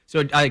score.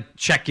 So I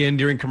check in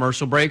during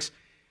commercial breaks.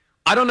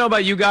 I don't know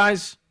about you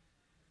guys.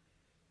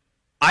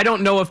 I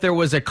don't know if there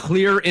was a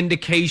clear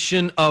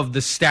indication of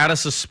the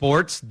status of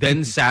sports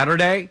then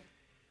Saturday.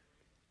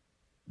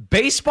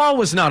 Baseball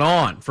was not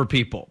on for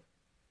people.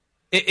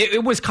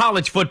 It was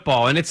college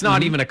football, and it's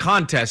not even a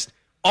contest.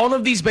 All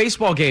of these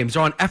baseball games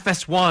are on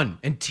FS1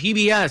 and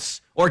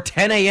TBS or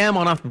 10 a.m.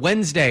 on a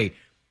Wednesday.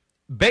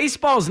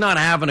 Baseball's not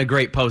having a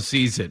great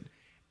postseason.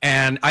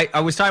 And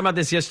I was talking about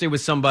this yesterday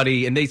with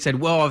somebody, and they said,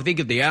 well, I think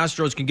if the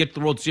Astros can get to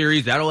the World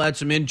Series, that'll add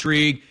some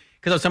intrigue.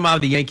 Because somehow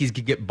the Yankees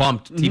could get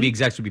bumped. TV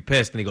execs would be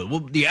pissed. And they go,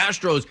 well, the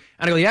Astros.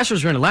 And I go, the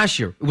Astros were in it last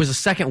year. It was the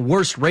second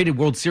worst rated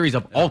World Series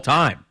of all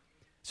time.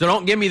 So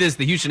don't give me this,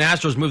 the Houston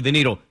Astros move the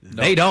needle.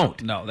 No, they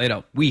don't. No, they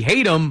don't. We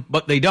hate them,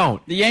 but they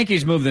don't. The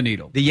Yankees move the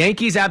needle. The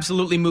Yankees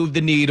absolutely move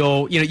the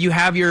needle. You know, you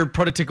have your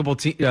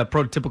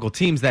prototypical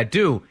teams that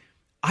do.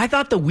 I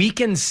thought the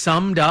weekend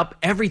summed up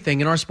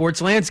everything in our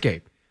sports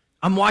landscape.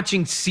 I'm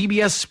watching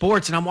CBS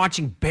Sports, and I'm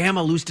watching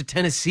Bama lose to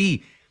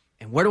Tennessee.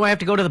 And where do I have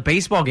to go to the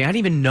baseball game? I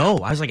didn't even know.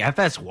 I was like,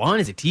 FS1?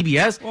 Is it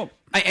TBS? Well,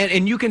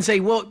 and you can say,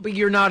 well, but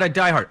you're not a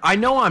diehard. I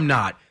know I'm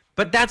not.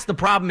 But that's the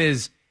problem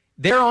is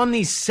they're on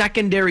these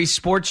secondary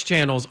sports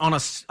channels on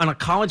a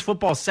college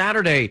football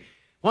Saturday.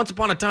 Once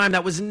upon a time,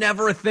 that was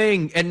never a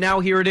thing. And now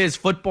here it is,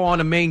 football on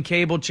a main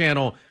cable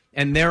channel.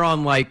 And they're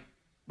on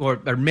or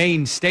their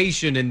main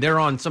station, and they're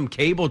on some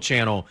cable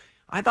channel.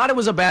 I thought it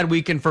was a bad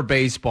weekend for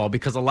baseball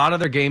because a lot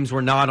of their games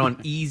were not on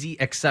easy,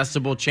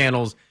 accessible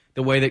channels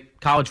the way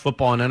that college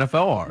football and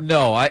NFL are.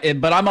 No,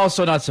 but I'm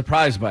also not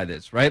surprised by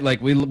this, right? Like,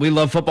 we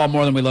love football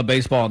more than we love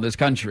baseball in this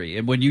country.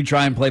 And when you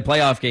try and play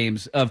playoff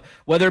games, of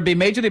whether it be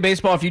Major League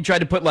Baseball, if you tried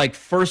to put like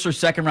first or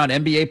second round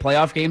NBA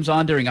playoff games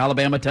on during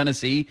Alabama,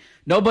 Tennessee,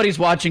 nobody's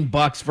watching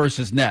Bucks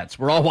versus Nets.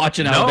 We're all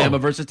watching Alabama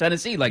versus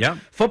Tennessee.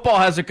 Football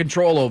has a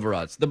control over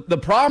us. The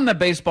problem that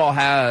baseball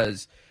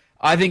has,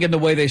 I think, in the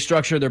way they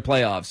structure their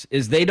playoffs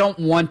is they don't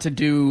want to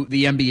do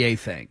the NBA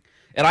thing.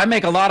 And I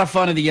make a lot of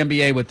fun of the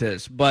NBA with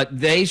this, but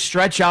they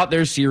stretch out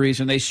their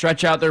series and they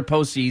stretch out their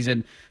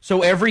postseason,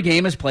 so every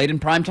game is played in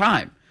prime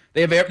time.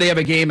 They have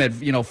a game at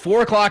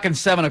 4 o'clock and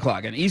 7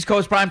 o'clock, an East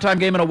Coast primetime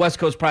game and a West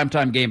Coast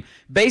primetime game,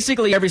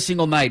 basically every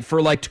single night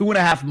for like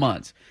 2.5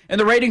 months. And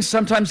the ratings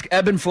sometimes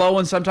ebb and flow,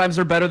 and sometimes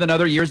they're better than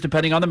other years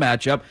depending on the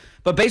matchup.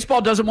 But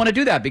baseball doesn't want to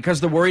do that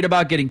because they're worried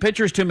about getting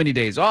pitchers too many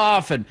days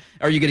off, and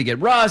are you going to get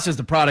rust? Is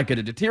the product going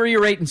to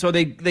deteriorate? And so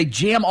they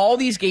jam all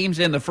these games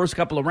in the first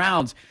couple of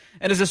rounds.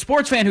 And as a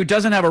sports fan who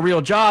doesn't have a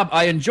real job,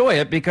 I enjoy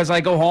it because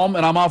I go home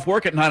and I'm off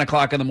work at 9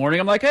 o'clock in the morning.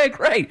 I'm like, hey,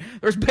 great,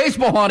 there's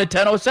baseball on at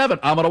 10:07.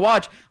 I'm going to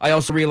watch. I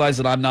also realize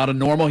that I'm not a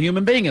normal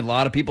human being, and a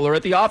lot of people are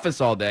at the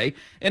office all day,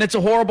 and it's a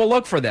horrible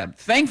look for them.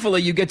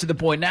 Thankfully, you get to the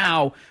point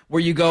now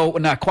where you go,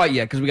 well, not quite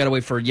yet because we got to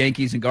wait for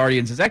Yankees and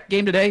Guardians. Is that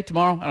game today,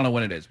 tomorrow? I don't know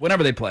when it is.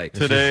 Whenever they play.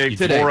 Today.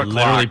 4 o'clock.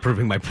 Literally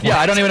proving my point. Yeah,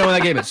 I don't even know when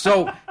that game is.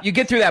 So you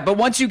get through that. But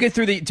once you get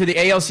through to the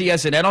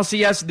ALCS and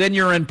NLCS, then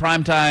you're in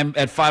prime time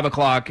at 5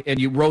 o'clock, and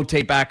you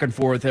rotate back and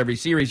forth every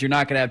series. You're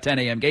not going to have 10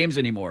 a.m. games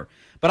anymore.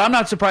 But I'm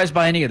not surprised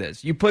by any of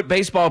this. You put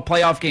baseball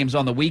playoff games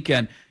on the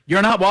weekend,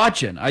 you're not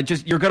watching.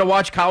 You're going to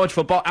watch college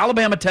football.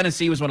 Alabama,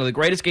 Tennessee was one of the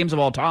greatest games of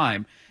all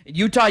time.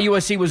 Utah,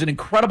 USC was an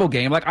incredible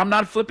game. Like, I'm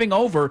not flipping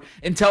over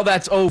until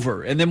that's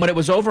over. And then when it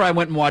was over, I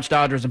went and watched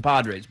Dodgers and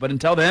Padres. But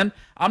until then,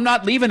 I'm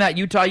not leaving that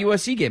Utah,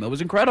 USC game. It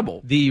was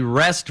incredible. The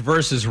rest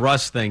versus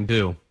rust thing,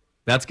 too.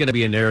 That's going to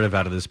be a narrative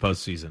out of this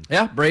postseason.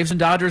 Yeah, Braves and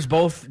Dodgers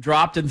both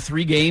dropped in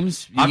 3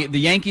 games. The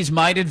Yankees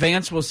might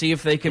advance. We'll see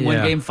if they can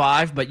win Game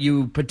 5, but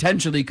you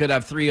potentially could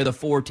have 3 of the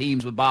 4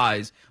 teams with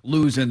byes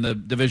lose in the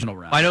divisional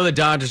round. I know the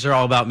Dodgers are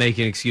all about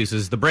making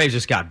excuses. The Braves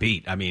just got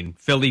beat. I mean,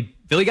 Philly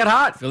got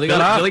hot. Philly got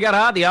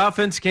hot. The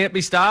offense can't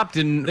be stopped.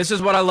 And this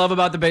is what I love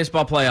about the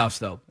baseball playoffs,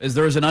 though, is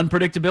there is an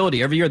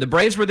unpredictability every year. The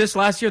Braves were this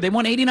last year. They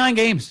won 89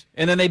 games,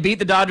 and then they beat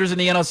the Dodgers in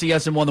the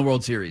NLCS and won the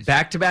World Series.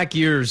 Back-to-back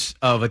years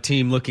of a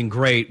team looking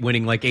great,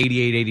 winning like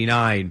 88,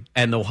 89,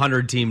 and the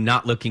 100 team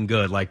not looking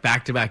good. Like,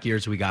 back-to-back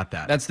years, we got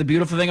that. That's the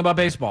beautiful thing about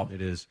baseball.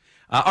 It is.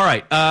 All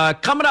right,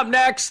 coming up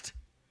next,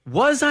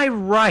 was I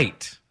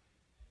right?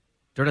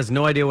 Dirt has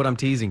no idea what I'm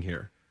teasing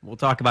here. We'll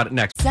talk about it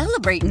next.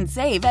 Celebrate and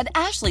save at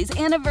Ashley's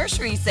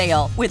Anniversary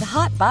Sale. With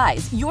Hot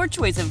Buys, your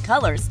choice of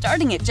colors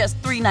starting at just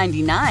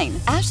 $3.99.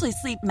 Ashley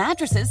Sleep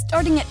mattresses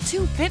starting at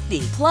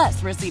 $2.50.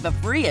 Plus, receive a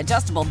free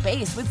adjustable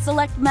base with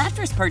select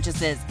mattress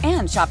purchases.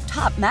 And shop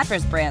top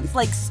mattress brands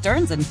like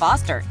Stearns &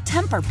 Foster,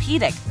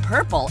 Tempur-Pedic,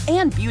 Purple,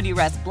 and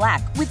Beautyrest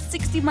Black with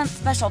 60-month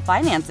special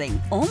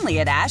financing.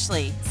 Only at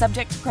Ashley.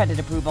 Subject to credit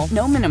approval.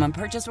 No minimum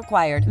purchase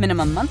required.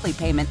 Minimum monthly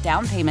payment,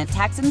 down payment,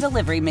 tax, and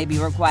delivery may be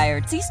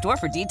required. See store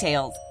for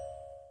details.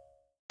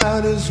 All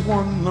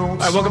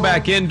right, welcome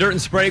back in. Dirt and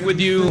Sprague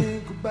with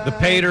you. The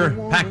Pater,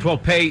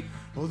 Pac-12 Pate,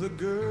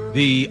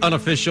 the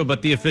unofficial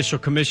but the official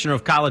commissioner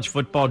of college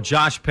football,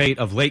 Josh Pate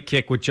of Late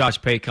Kick with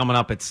Josh Pate, coming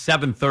up at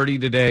 7:30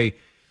 today.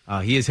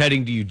 He is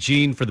heading to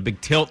Eugene for the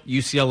Big Tilt,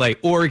 UCLA,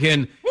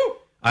 Oregon.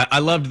 I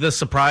loved the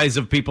surprise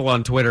of people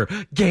on Twitter.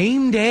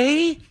 Game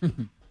day?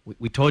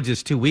 we told you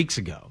this 2 weeks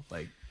ago.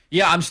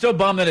 Yeah, I'm still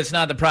bummed that it's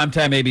not the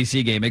primetime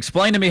ABC game.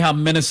 Explain to me how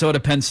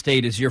Minnesota Penn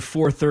State is your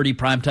 4:30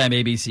 primetime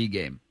ABC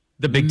game.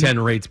 The Big Ten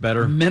rates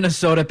better.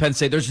 Minnesota, Penn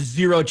State. There's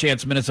zero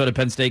chance Minnesota,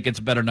 Penn State gets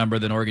a better number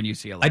than Oregon,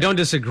 UCLA. I don't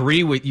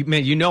disagree with you,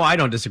 man. You know I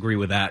don't disagree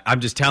with that.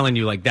 I'm just telling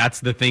you, like,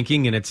 that's the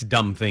thinking, and it's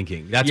dumb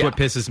thinking. That's what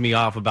pisses me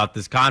off about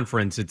this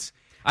conference.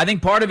 I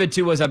think part of it,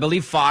 too, was I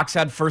believe Fox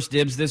had first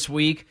dibs this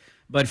week,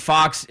 but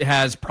Fox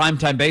has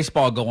primetime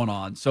baseball going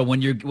on. So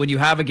when you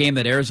have a game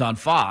that airs on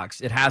Fox,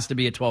 it has to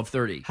be at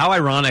 12:30. How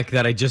ironic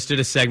that I just did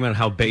a segment on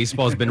how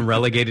baseball has been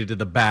relegated to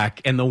the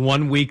back, and the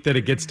 1 week that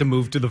it gets to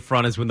move to the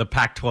front is when the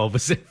Pac-12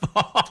 is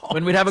involved.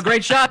 When we'd have a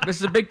great shot. This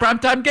is a big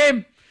primetime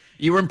game.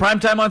 You were in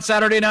primetime on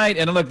Saturday night,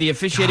 and look, the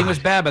officiating was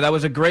bad, but that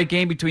was a great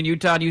game between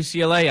Utah and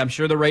UCLA. I'm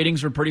sure the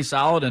ratings were pretty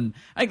solid, and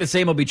I think the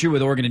same will be true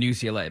with Oregon and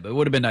UCLA, but it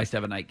would have been nice to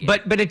have a night game.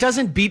 But it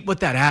doesn't beat what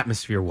that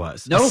atmosphere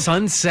was. No. A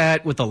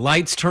sunset with the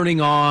lights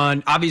turning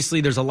on. Obviously,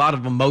 there's a lot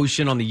of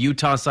emotion on the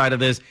Utah side of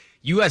this.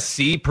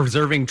 USC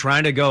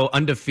trying to go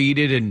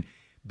undefeated and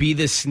be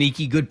this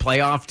sneaky good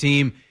playoff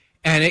team,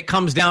 and it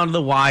comes down to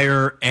the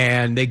wire,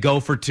 and they go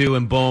for two,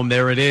 and boom,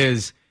 there it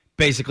is.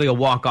 Basically a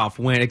walk-off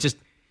win.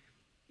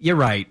 You're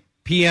right.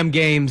 PM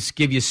games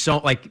give you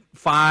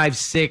 5,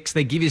 6.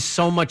 They give you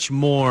so much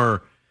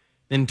more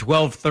than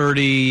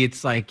 12:30.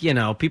 It's like,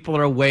 people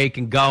are awake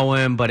and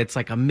going, but it's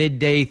like a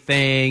midday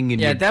thing.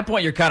 And at that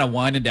point, you're kind of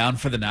winding down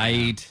for the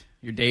night.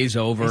 Your day's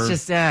over.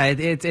 It's just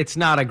it's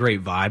not a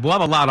great vibe. We'll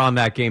have a lot on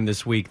that game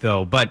this week,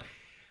 though. But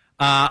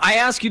I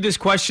ask you this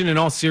question in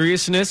all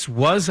seriousness: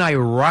 was I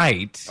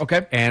right?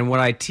 Okay. And what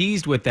I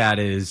teased with that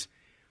is,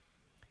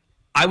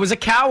 I was a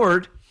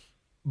coward.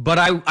 But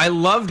I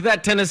loved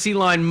that Tennessee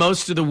line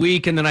most of the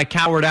week, and then I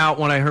cowered out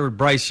when I heard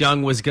Bryce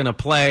Young was going to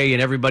play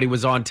and everybody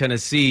was on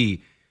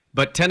Tennessee.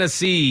 But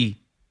Tennessee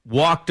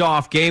walked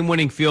off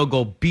game-winning field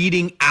goal,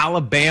 beating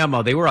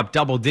Alabama. They were up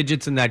double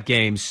digits in that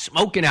game,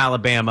 smoking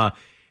Alabama.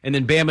 And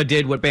then Bama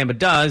did what Bama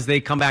does. They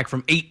come back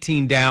from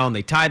 18 down.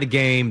 They tie the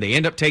game. They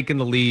end up taking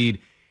the lead.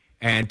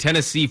 And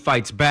Tennessee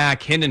fights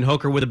back. Hendon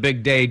Hooker with a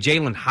big day.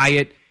 Jalen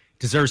Hyatt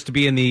deserves to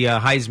be in the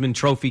Heisman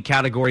Trophy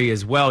category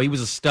as well. He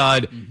was a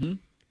stud. Mm-hmm.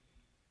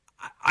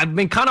 I've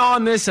been kind of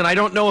on this, and I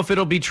don't know if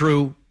it'll be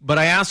true, but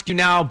I ask you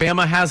now,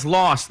 Bama has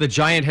lost. The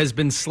Giant has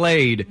been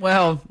slayed.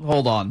 Well,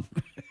 hold on.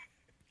 I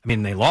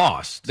mean, they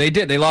lost. They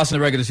did. They lost in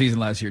the regular season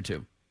last year,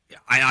 too.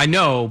 I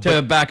know. To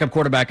a backup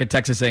quarterback at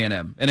Texas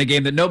A&M in a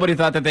game that nobody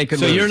thought that they could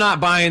lose. So you're not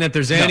buying that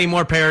there's any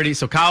more parity.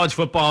 So college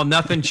football,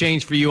 nothing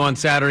changed for you on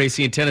Saturday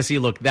seeing Tennessee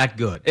look that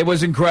good. It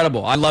was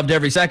incredible. I loved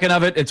every second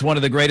of it. It's one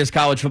of the greatest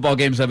college football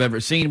games I've ever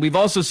seen. We've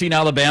also seen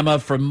Alabama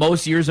for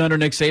most years under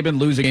Nick Saban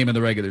lose a game in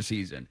the regular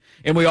season.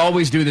 And we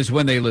always do this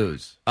when they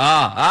lose.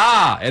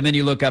 And then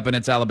you look up and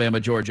it's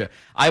Alabama, Georgia.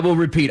 I will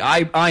repeat,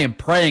 I am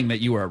praying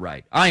that you are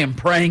right. I am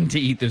praying to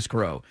eat this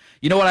crow.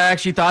 You know what I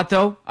actually thought,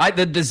 though?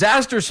 The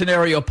disaster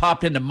scenario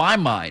popped into my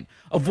mind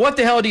of what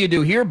the hell do you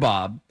do here,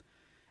 Bob?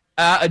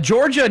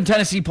 Georgia and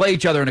Tennessee play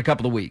each other in a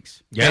couple of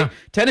weeks. Okay? Yeah.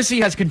 Tennessee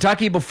has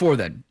Kentucky before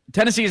then.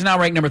 Tennessee is now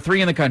ranked number 3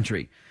 in the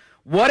country.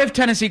 What if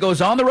Tennessee goes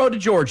on the road to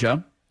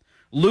Georgia,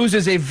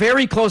 loses a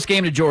very close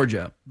game to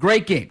Georgia?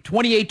 Great game.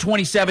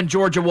 28-27,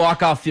 Georgia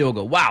walk-off field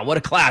goal. Wow, what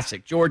a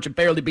classic. Georgia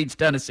barely beats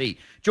Tennessee.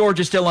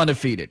 Georgia's still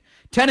undefeated.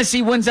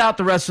 Tennessee wins out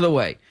the rest of the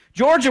way.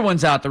 Georgia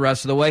wins out the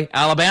rest of the way.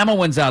 Alabama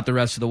wins out the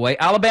rest of the way.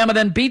 Alabama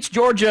then beats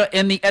Georgia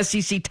in the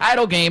SEC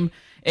title game,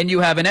 and you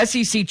have an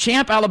SEC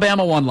champ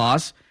Alabama 1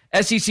 loss,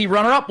 SEC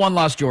runner-up 1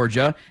 loss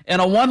Georgia,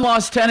 and a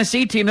 1-loss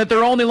Tennessee team that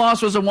their only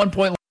loss was a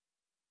 1-point loss.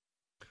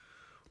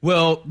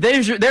 Well,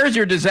 there's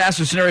your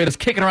disaster scenario that's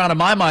kicking around in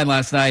my mind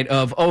last night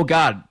of, oh,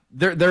 God,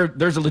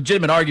 there's a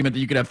legitimate argument that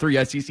you could have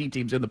 3 SEC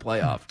teams in the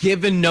playoff.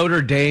 Given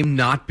Notre Dame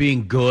not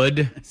being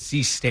good,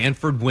 see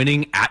Stanford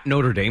winning at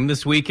Notre Dame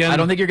this weekend? I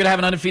don't think you're going to have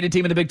an undefeated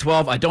team in the Big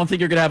 12. I don't think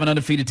you're going to have an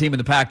undefeated team in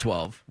the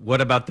Pac-12.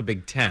 What about the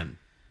Big 10?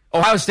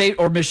 Ohio State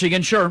or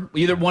Michigan, sure.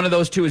 Either one of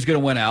those two is going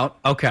to win out.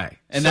 Okay.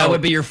 And that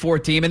would be your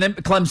 4th team, and then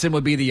Clemson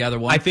would be the other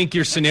one. I think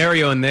your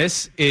scenario in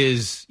this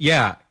is,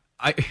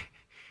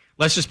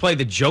 let's just play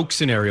the joke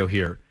scenario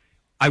here.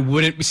 I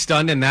wouldn't be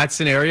stunned in that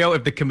scenario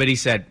if the committee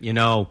said,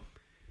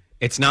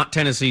 it's not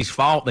Tennessee's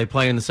fault. They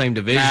play in the same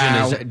division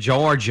as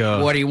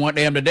Georgia. What do you want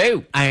them to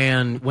do?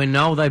 And we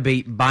know they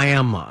beat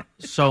Bama.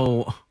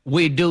 So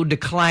we do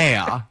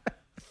declare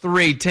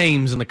 3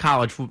 teams in the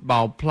college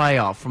football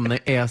playoff from the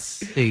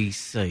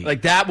SEC.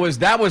 Like that was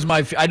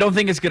my. I don't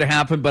think it's going to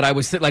happen, but I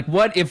was like,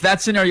 what if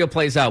that scenario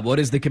plays out? What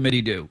does the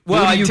committee do?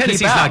 Well,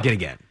 Tennessee's not going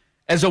to get.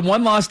 As a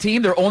 1-loss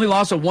team, their only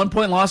loss, a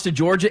 1-point loss to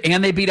Georgia,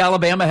 and they beat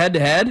Alabama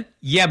head-to-head?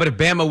 Yeah, but if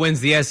Bama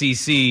wins the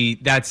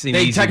SEC, that's an easy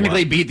one. They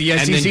technically beat the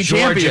SEC and then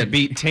Georgia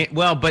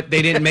champion. But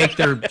they didn't make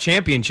their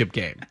championship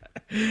game.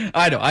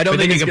 I know. I don't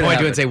think they can point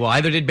to it and say, well,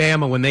 either did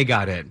Bama when they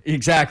got in.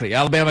 Exactly.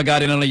 Alabama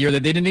got in on a year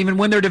that they didn't even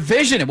win their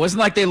division. It wasn't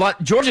like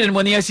Georgia didn't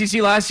win the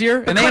SEC last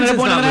year, and they ended up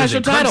winning the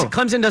national title.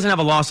 Clemson doesn't have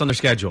a loss on their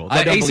schedule.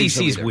 The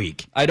ACC is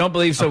weak. I don't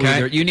believe so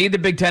either. You need the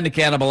Big Ten to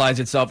cannibalize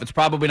itself. It's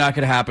probably not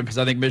going to happen because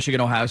I think Michigan,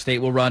 Ohio State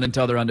will run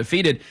until they're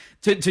undefeated.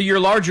 To your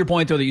larger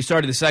point, though, that you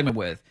started the segment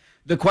with,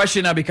 the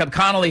question now becomes,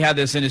 Connolly had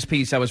this in his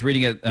piece. I was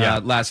reading it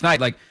last night.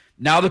 Like,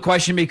 Now the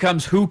question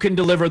becomes who can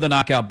deliver the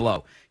knockout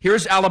blow.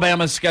 Here's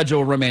Alabama's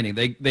schedule remaining.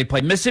 They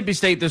play Mississippi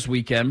State this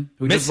weekend.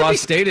 Mississippi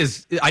State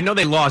is, I know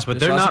they lost, but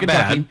they're not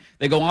bad.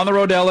 They go on the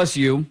road to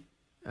LSU.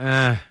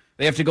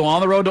 They have to go on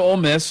the road to Ole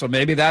Miss, so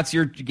maybe that's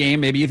your game.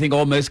 Maybe you think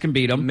Ole Miss can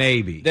beat them.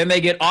 Maybe. Then they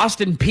get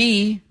Austin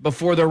Peay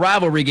before their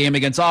rivalry game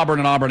against Auburn,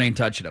 and Auburn ain't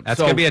touching them. That's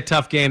going to be a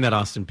tough game, that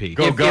Austin Peay.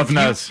 Go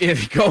Governors.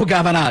 Go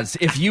Governors.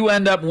 If you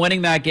end up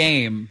winning that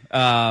game,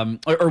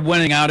 or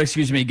winning out,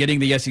 getting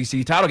the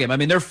SEC title game, I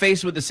mean, they're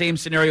faced with the same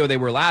scenario they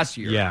were last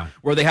year,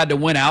 where they had to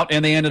win out,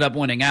 and they ended up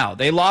winning out.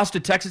 They lost to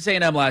Texas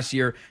A&M last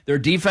year. Their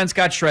defense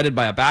got shredded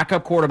by a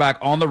backup quarterback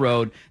on the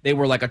road. They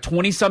were like a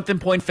 20-something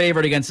point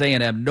favorite against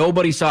A&M.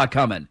 Nobody saw it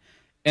coming.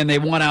 And they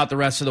won out the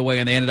rest of the way,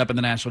 and they ended up in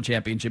the national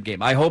championship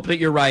game. I hope that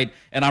you're right,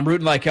 and I'm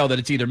rooting like hell that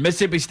it's either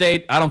Mississippi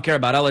State. I don't care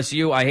about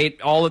LSU. I hate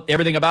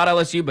everything about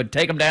LSU, but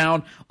take them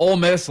down. Ole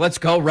Miss, let's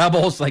go.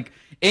 Rebels, like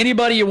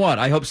anybody you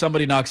want. I hope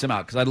somebody knocks them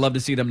out because I'd love to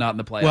see them not in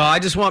the playoffs. Well, I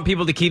just want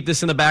people to keep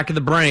this in the back of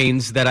the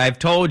brains that I've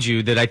told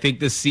you that I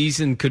think this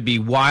season could be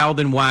wild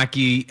and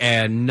wacky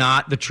and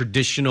not the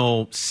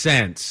traditional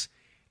sense.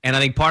 And I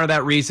think part of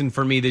that reason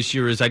for me this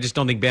year is I just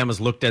don't think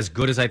Bama's looked as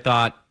good as I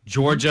thought.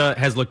 Georgia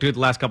has looked good the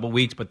last couple of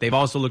weeks, but they've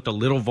also looked a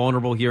little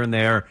vulnerable here and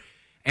there.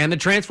 And the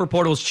transfer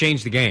portal has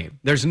changed the game.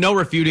 There's no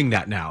refuting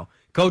that now.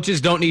 Coaches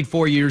don't need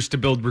 4 years to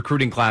build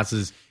recruiting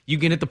classes. You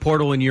can hit the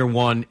portal in year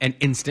one and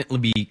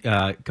instantly be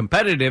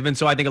competitive. And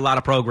so I think a lot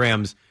of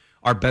programs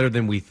are better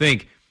than we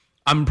think.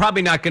 I'm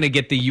probably not going to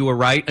get the you are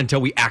right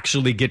until we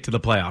actually get to the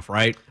playoff,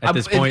 right? At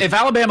this point. If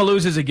Alabama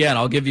loses again,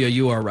 I'll give you a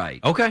you are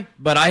right. Okay.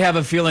 But I have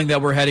a feeling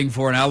that we're heading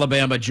for an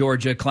Alabama,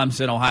 Georgia,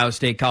 Clemson, Ohio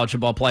State college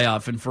football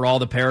playoff. And for all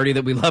the parity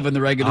that we love in the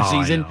regular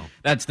season,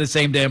 that's the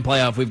same damn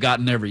playoff we've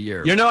gotten every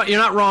year. You're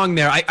not wrong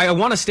there. I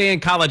want to stay in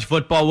college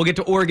football. We'll get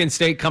to Oregon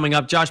State coming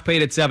up. Josh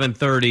Pate at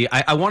 7:30.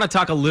 I want to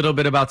talk a little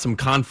bit about some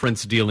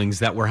conference dealings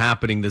that were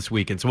happening this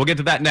weekend. So we'll get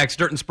to that next.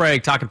 Dirt and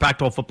Sprague talking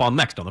Pac-12 football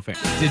next on The Fan.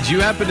 Did you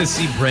happen to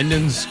see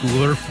Brendan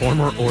Schooler,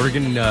 former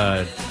Oregon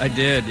I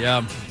did,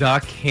 yeah.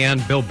 Duck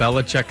hand Bill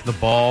Belichick the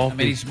ball? I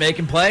mean, he's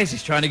making plays.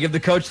 He's trying to give the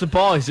coach the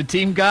ball. He's a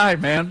team guy,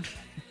 man.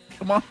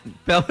 Come on.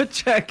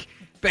 Belichick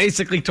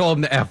basically told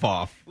him to F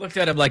off. Looked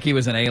at him like he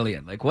was an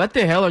alien. Like, what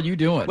the hell are you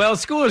doing? Well,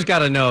 Schooler's got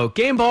to know,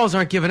 game balls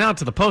aren't given out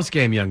to the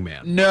post-game young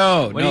man.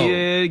 No.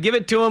 You give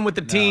it to him with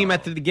the team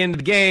at the beginning of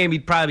the game,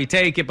 he'd probably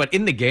take it. But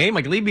in the game,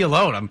 like, leave me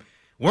alone.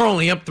 We're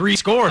only up 3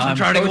 scores. I'm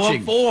trying to go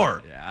up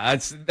 4. Yeah,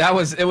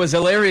 it was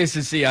hilarious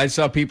to see. I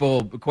saw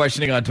people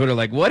questioning on Twitter,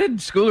 like, what did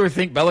Schooler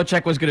think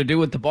Belichick was going to do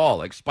with the ball?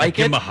 Like, spike it?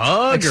 Give him a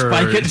hug?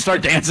 Spike it and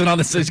start dancing on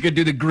the side? He's going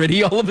to do the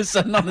gritty all of a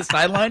sudden on the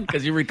sideline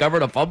because he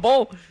recovered a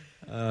fumble?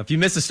 If you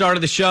missed the start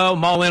of the show,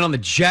 I'm all in on the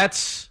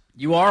Jets.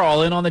 You are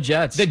all in on the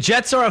Jets. The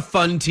Jets are a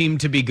fun team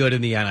to be good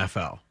in the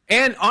NFL.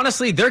 And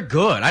honestly, they're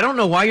good. I don't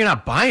know why you're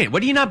not buying it.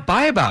 What do you not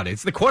buy about it?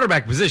 It's the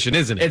quarterback position,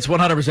 isn't it? It's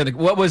 100%.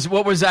 What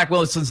was Zach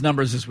Wilson's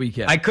numbers this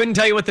weekend? I couldn't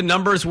tell you what the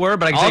numbers were,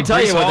 but I'll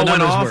tell you what the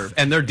numbers were.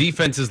 And their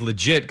defense is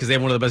legit because they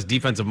have one of the best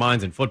defensive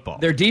minds in football.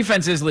 Their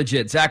defense is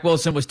legit. Zach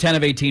Wilson was 10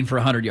 of 18 for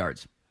 100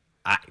 yards.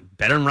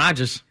 Better than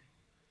Rodgers.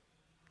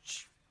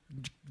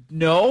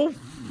 No.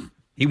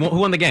 Who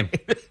won the game?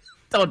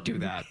 Don't do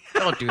that.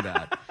 Don't do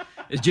that.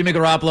 Is Jimmy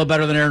Garoppolo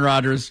better than Aaron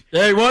Rodgers?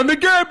 They won the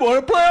game, won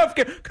a playoff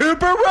game.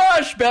 Cooper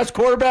Rush, best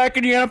quarterback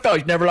in the NFL.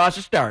 He's never lost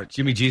a start.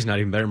 Jimmy G's not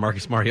even better than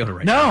Marcus Mariota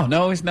right now.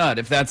 No, he's not.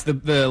 If that's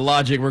the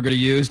logic we're going to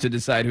use to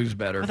decide who's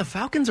better. Well, the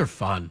Falcons are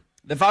fun.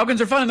 The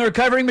Falcons are fun, and they're a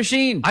covering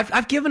machine.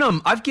 I've given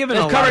them. They've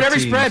covered every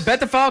spread. Bet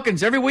the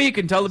Falcons every week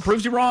until it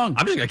proves you wrong.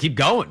 I'm just going to keep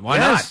going. Why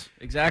not?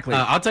 Exactly.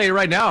 I'll tell you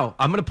right now.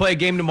 I'm going to play a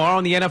game tomorrow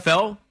in the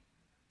NFL.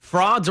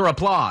 Frauds or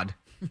applaud.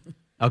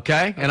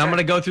 Okay? And I'm going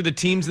to go through the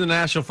teams in the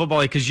National Football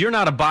League because you're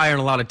not a buyer in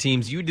a lot of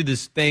teams. You do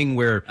this thing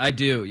where I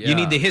do. Yeah. You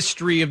need the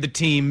history of the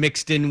team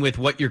mixed in with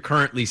what you're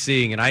currently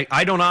seeing. And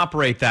I don't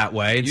operate that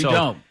way. And you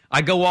don't.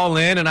 I go all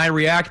in and I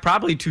react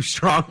probably too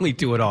strongly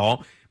to it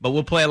all. But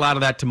we'll play a lot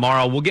of that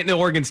tomorrow. We'll get into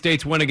Oregon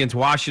State's win against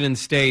Washington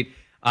State.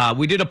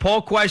 We did a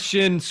poll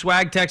question.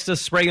 Swag text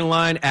us, Sprague and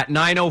Line, at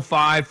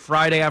 9:05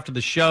 Friday after the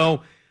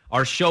show.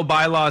 Our show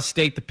bylaws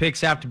state the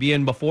picks have to be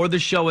in before the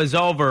show is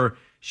over.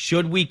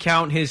 Should we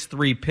count his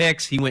 3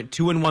 picks? He went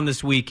 2-1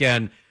 this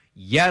weekend.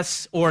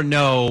 Yes or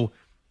no?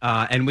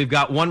 And we've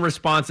got one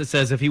response that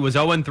says if he was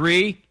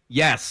 0-3,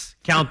 yes,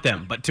 count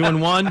them. But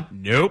 2-1,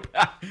 nope.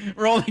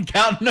 We're only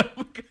counting them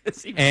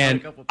because he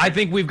and I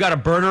think we've got a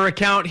burner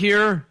account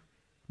here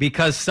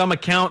because some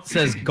account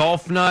says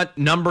golf nut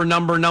number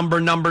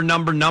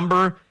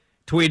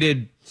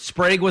tweeted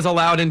Sprague was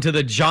allowed into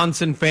the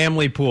Johnson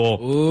family pool.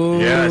 Ooh.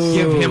 Yes.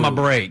 Give him a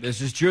break.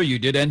 This is true. You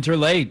did enter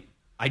late.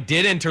 I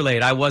did enter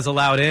late. I was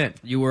allowed in.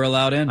 You were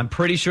allowed in? I'm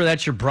pretty sure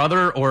that's your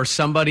brother or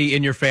somebody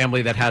in your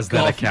family that has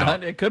that account.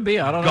 Nut? It could be.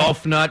 I don't know.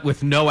 Golf nut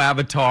with no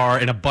avatar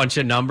and a bunch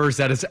of numbers.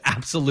 That is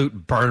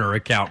absolute burner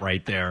account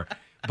right there.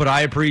 But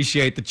I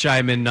appreciate the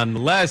chime in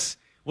nonetheless.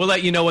 We'll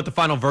let you know what the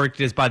final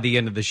verdict is by the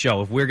end of the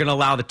show. If we're going to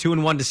allow the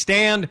 2-1 to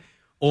stand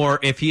or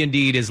if he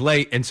indeed is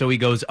late and so he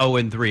goes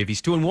 0-3. If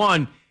he's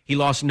 2-1, He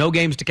lost no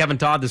games to Kevin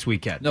Todd this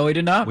weekend. No, he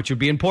did not. Which would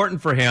be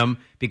important for him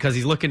because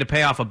he's looking to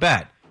pay off a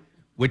bet,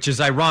 which is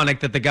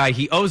ironic that the guy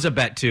he owes a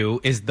bet to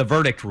is the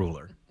verdict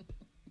ruler.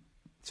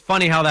 It's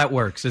funny how that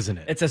works, isn't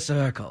it? It's a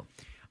circle.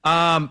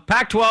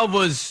 Pac-12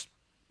 was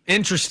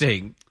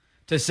interesting,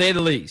 to say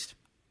the least.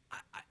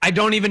 I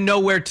don't even know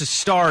where to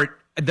start.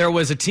 There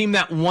was a team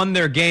that won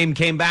their game,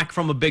 came back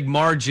from a big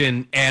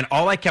margin, and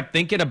all I kept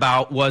thinking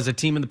about was a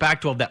team in the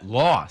Pac-12 that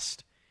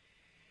lost.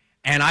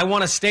 And I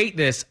want to state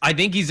this. I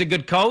think he's a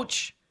good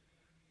coach,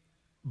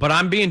 but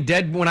I'm being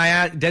dead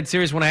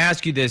serious when I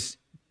ask you this.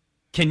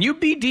 Can you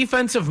be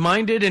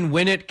defensive-minded and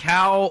win at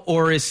Cal,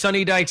 or is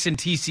Sonny Dykes and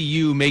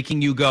TCU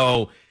making you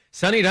go,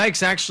 Sonny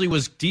Dykes actually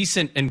was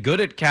decent and good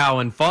at Cal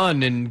and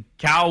fun, and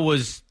Cal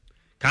was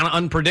kind of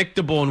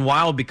unpredictable and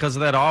wild because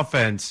of that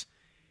offense?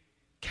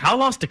 Cal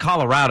lost to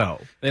Colorado.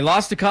 They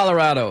lost to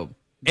Colorado,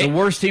 the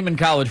worst team in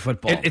college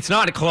football. It's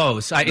not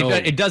close.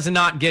 It does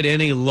not get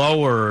any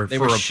lower. They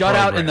were shut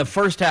out in the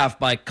first half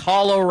by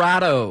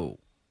Colorado.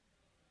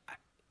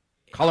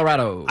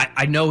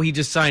 I know he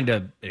just signed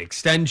an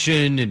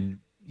extension, and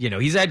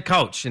he's head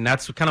coach, and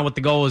that's kind of what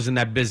the goal is in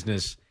that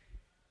business.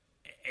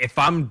 If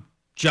I'm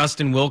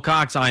Justin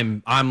Wilcox,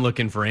 I'm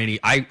looking for any.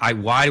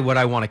 Why would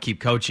I want to keep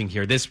coaching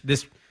here? This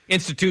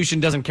institution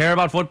doesn't care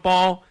about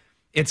football.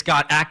 It's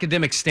got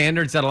academic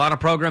standards that a lot of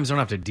programs don't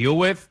have to deal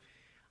with.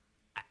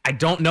 I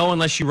don't know,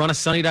 unless you run a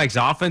Sonny Dykes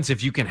offense,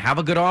 if you can have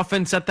a good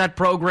offense at that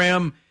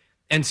program.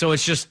 And so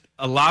it's just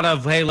a lot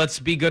of, hey, let's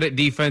be good at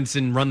defense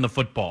and run the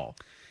football.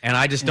 And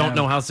I just don't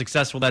know how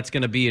successful that's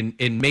going to be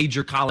in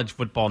major college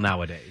football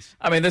nowadays.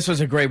 I mean, this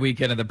was a great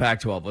weekend in the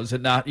Pac-12, was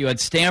it not? You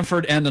had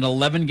Stanford end an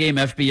 11-game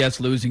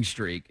FBS losing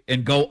streak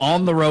and go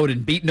on the road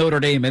and beat Notre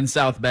Dame in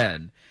South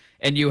Bend.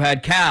 And you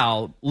had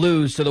Cal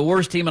lose to the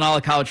worst team in all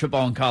of college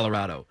football in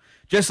Colorado,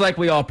 just like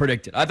we all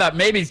predicted. I thought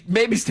maybe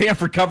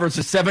Stanford covers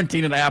a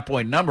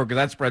 17.5-point number because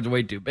that spread's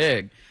way too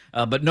big.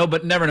 But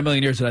never in a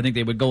million years did I think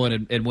they would go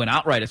in and win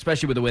outright,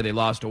 especially with the way they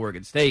lost to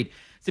Oregon State.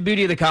 It's the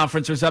beauty of the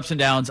conference. There's ups and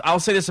downs. I'll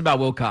say this about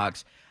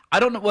Wilcox. I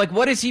don't know,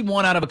 what does he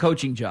want out of a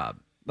coaching job?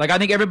 I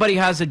think everybody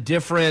has a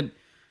different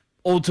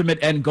ultimate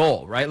end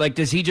goal, right?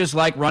 Does he just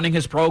like running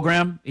his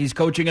program? He's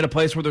coaching at a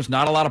place where there's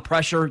not a lot of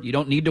pressure. You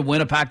don't need to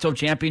win a Pac-12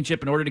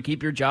 championship in order to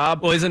keep your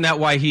job. Well, isn't that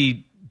why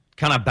he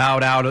kind of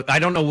bowed out? I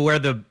don't know where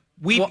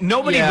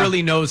nobody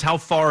really knows how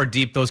far or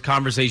deep those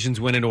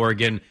conversations went in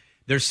Oregon.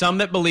 There's some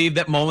that believe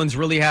that Mullins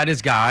really had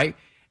his guy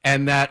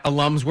and that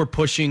alums were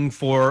pushing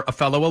for a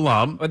fellow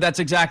alum. But that's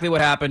exactly what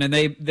happened, and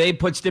they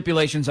put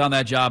stipulations on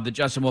that job that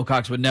Justin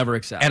Wilcox would never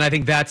accept. And I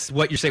think that's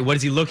what you're saying. What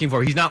is he looking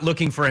for? He's not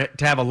looking to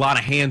have a lot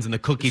of hands in the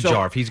cookie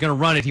jar. If he's going to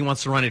run it, he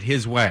wants to run it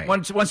his way.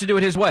 Wants to do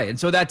it his way. And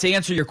so that, to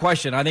answer your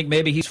question, I think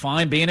maybe he's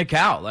fine being a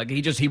Cal.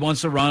 He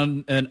wants to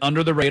run an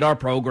under-the-radar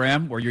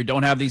program where you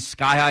don't have these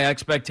sky-high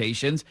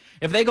expectations.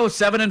 If they go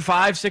 7-5,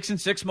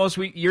 6-6 most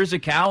years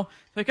at Cal,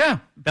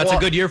 that's a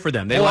good year for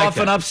them. They like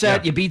an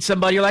upset. Yeah. You beat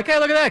somebody. You're like, hey,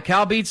 look at that.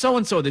 Cal beat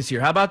so-and-so this year.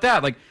 How about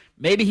that?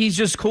 Maybe he's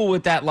just cool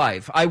with that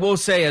life. I will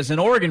say, as an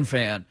Oregon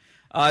fan,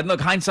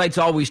 look, hindsight's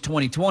always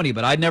 20/20,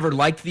 but I never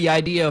liked the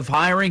idea of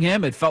hiring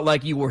him. It felt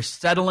like you were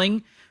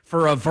settling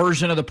for a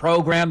version of the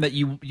program that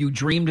you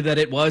dreamed that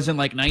it was in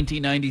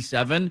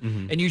 1997.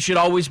 Mm-hmm. And you should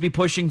always be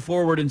pushing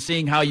forward and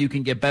seeing how you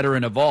can get better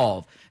and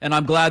evolve. And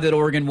I'm glad that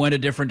Oregon went a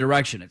different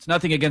direction. It's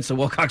nothing against the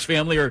Wilcox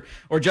family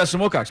or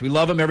Justin Wilcox. We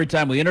love him every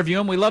time we interview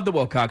him. We love the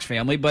Wilcox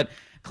family. But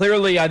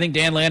clearly, I think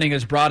Dan Lanning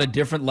has brought a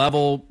different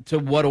level to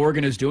what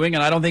Oregon is doing,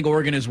 and I don't think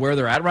Oregon is where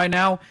they're at right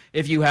now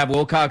if you have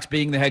Wilcox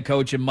being the head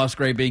coach and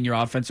Musgrave being your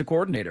offensive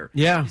coordinator.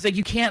 Yeah. It's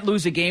you can't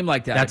lose a game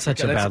like that. That's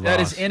such a bad loss. That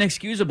is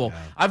inexcusable.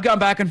 Yeah. I've gone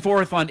back and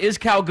forth on, is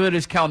Cal good,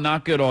 is Cal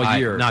not good all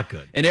year? Not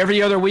good. And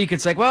every other week,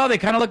 it's well, they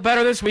kind of look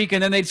better this week,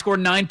 and then they'd score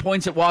 9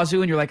 points at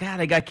Wazoo, and you're like,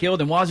 they got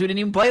killed, and Wazoo didn't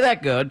even play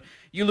that good.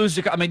 You lose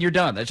you're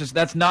done.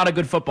 That's not a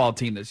good football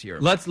team this year.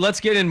 Let's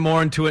get in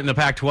more into it in the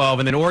Pac-12,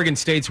 and then Oregon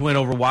State's win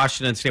over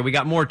Washington State. We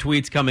got more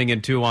tweets coming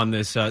in, too, on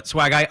this.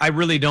 Swag, I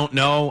really don't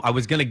know. I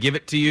was going to give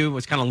it to you. I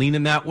was kind of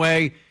leaning that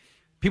way.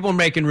 People are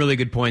making really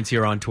good points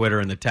here on Twitter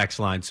and the text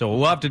line, so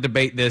we'll have to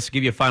debate this,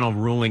 give you a final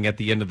ruling at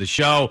the end of the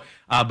show.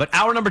 But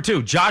hour number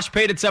 2, Josh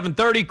Pate at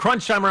 7:30,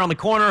 crunch time around the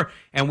corner,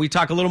 and we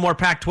talk a little more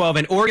Pac-12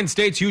 and Oregon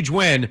State's huge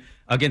win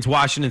against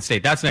Washington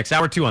State. That's next.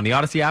 Hour 2 on the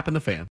Odyssey app and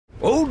the Fan.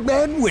 Old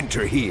Man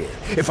Winter here.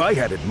 If I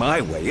had it my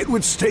way, it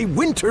would stay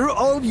winter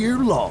all year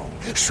long.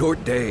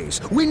 Short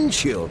days, wind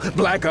chill,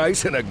 black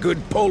ice, and a good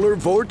polar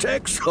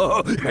vortex.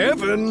 Oh,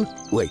 heaven.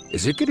 Wait,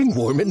 is it getting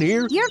warm in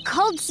here? Your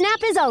cold snap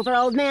is over,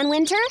 Old Man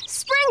Winter.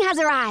 Spring has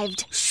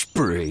arrived.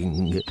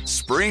 Spring.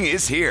 Spring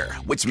is here,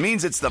 which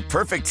means it's the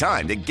perfect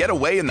time to get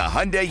away in the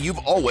Hyundai you've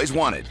always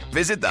wanted.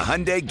 Visit the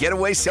Hyundai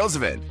Getaway Sales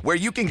Event, where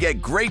you can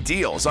get great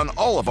deals on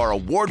all of our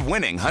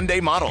award-winning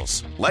Hyundai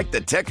models, like the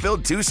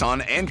tech-filled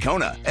Tucson and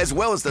Kona, as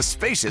well as the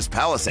spacious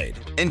Palisade.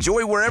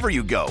 Enjoy wherever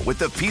you go with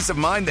the peace of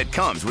mind that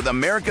comes with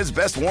America's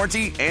best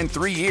warranty and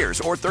 3 years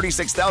or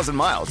 36,000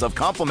 miles of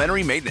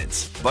complimentary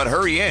maintenance. But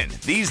hurry in,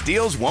 these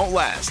deals won't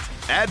last.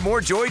 Add more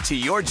joy to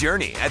your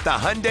journey at the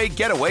Hyundai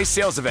Getaway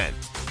Sales Event.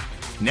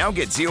 Now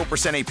get 0%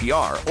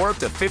 APR or up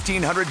to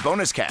 $1,500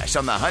 bonus cash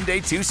on the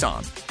Hyundai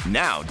Tucson.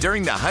 Now,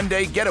 during the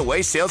Hyundai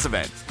Getaway Sales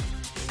Event.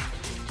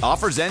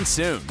 Offers end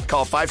soon.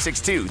 Call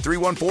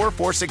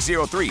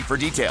 562-314-4603 for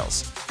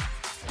details.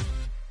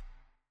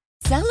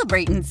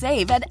 Celebrate and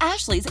save at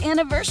Ashley's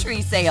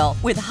Anniversary Sale.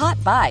 With Hot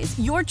Buys,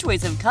 your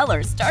choice of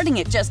colors starting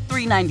at just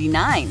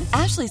 $3.99.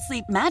 Ashley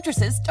Sleep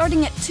mattresses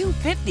starting at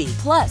 $2.50.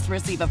 Plus,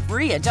 receive a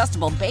free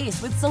adjustable base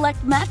with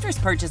select mattress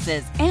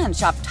purchases. And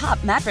shop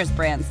top mattress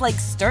brands like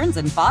Stearns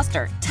 &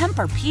 Foster,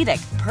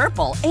 Tempur-Pedic,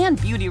 Purple, and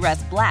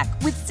Beautyrest Black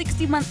with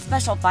 60-month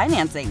special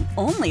financing.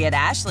 Only at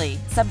Ashley.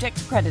 Subject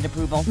to credit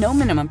approval. No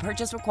minimum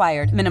purchase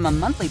required. Minimum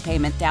monthly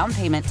payment, down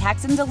payment,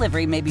 tax, and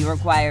delivery may be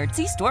required.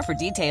 See store for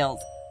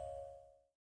details.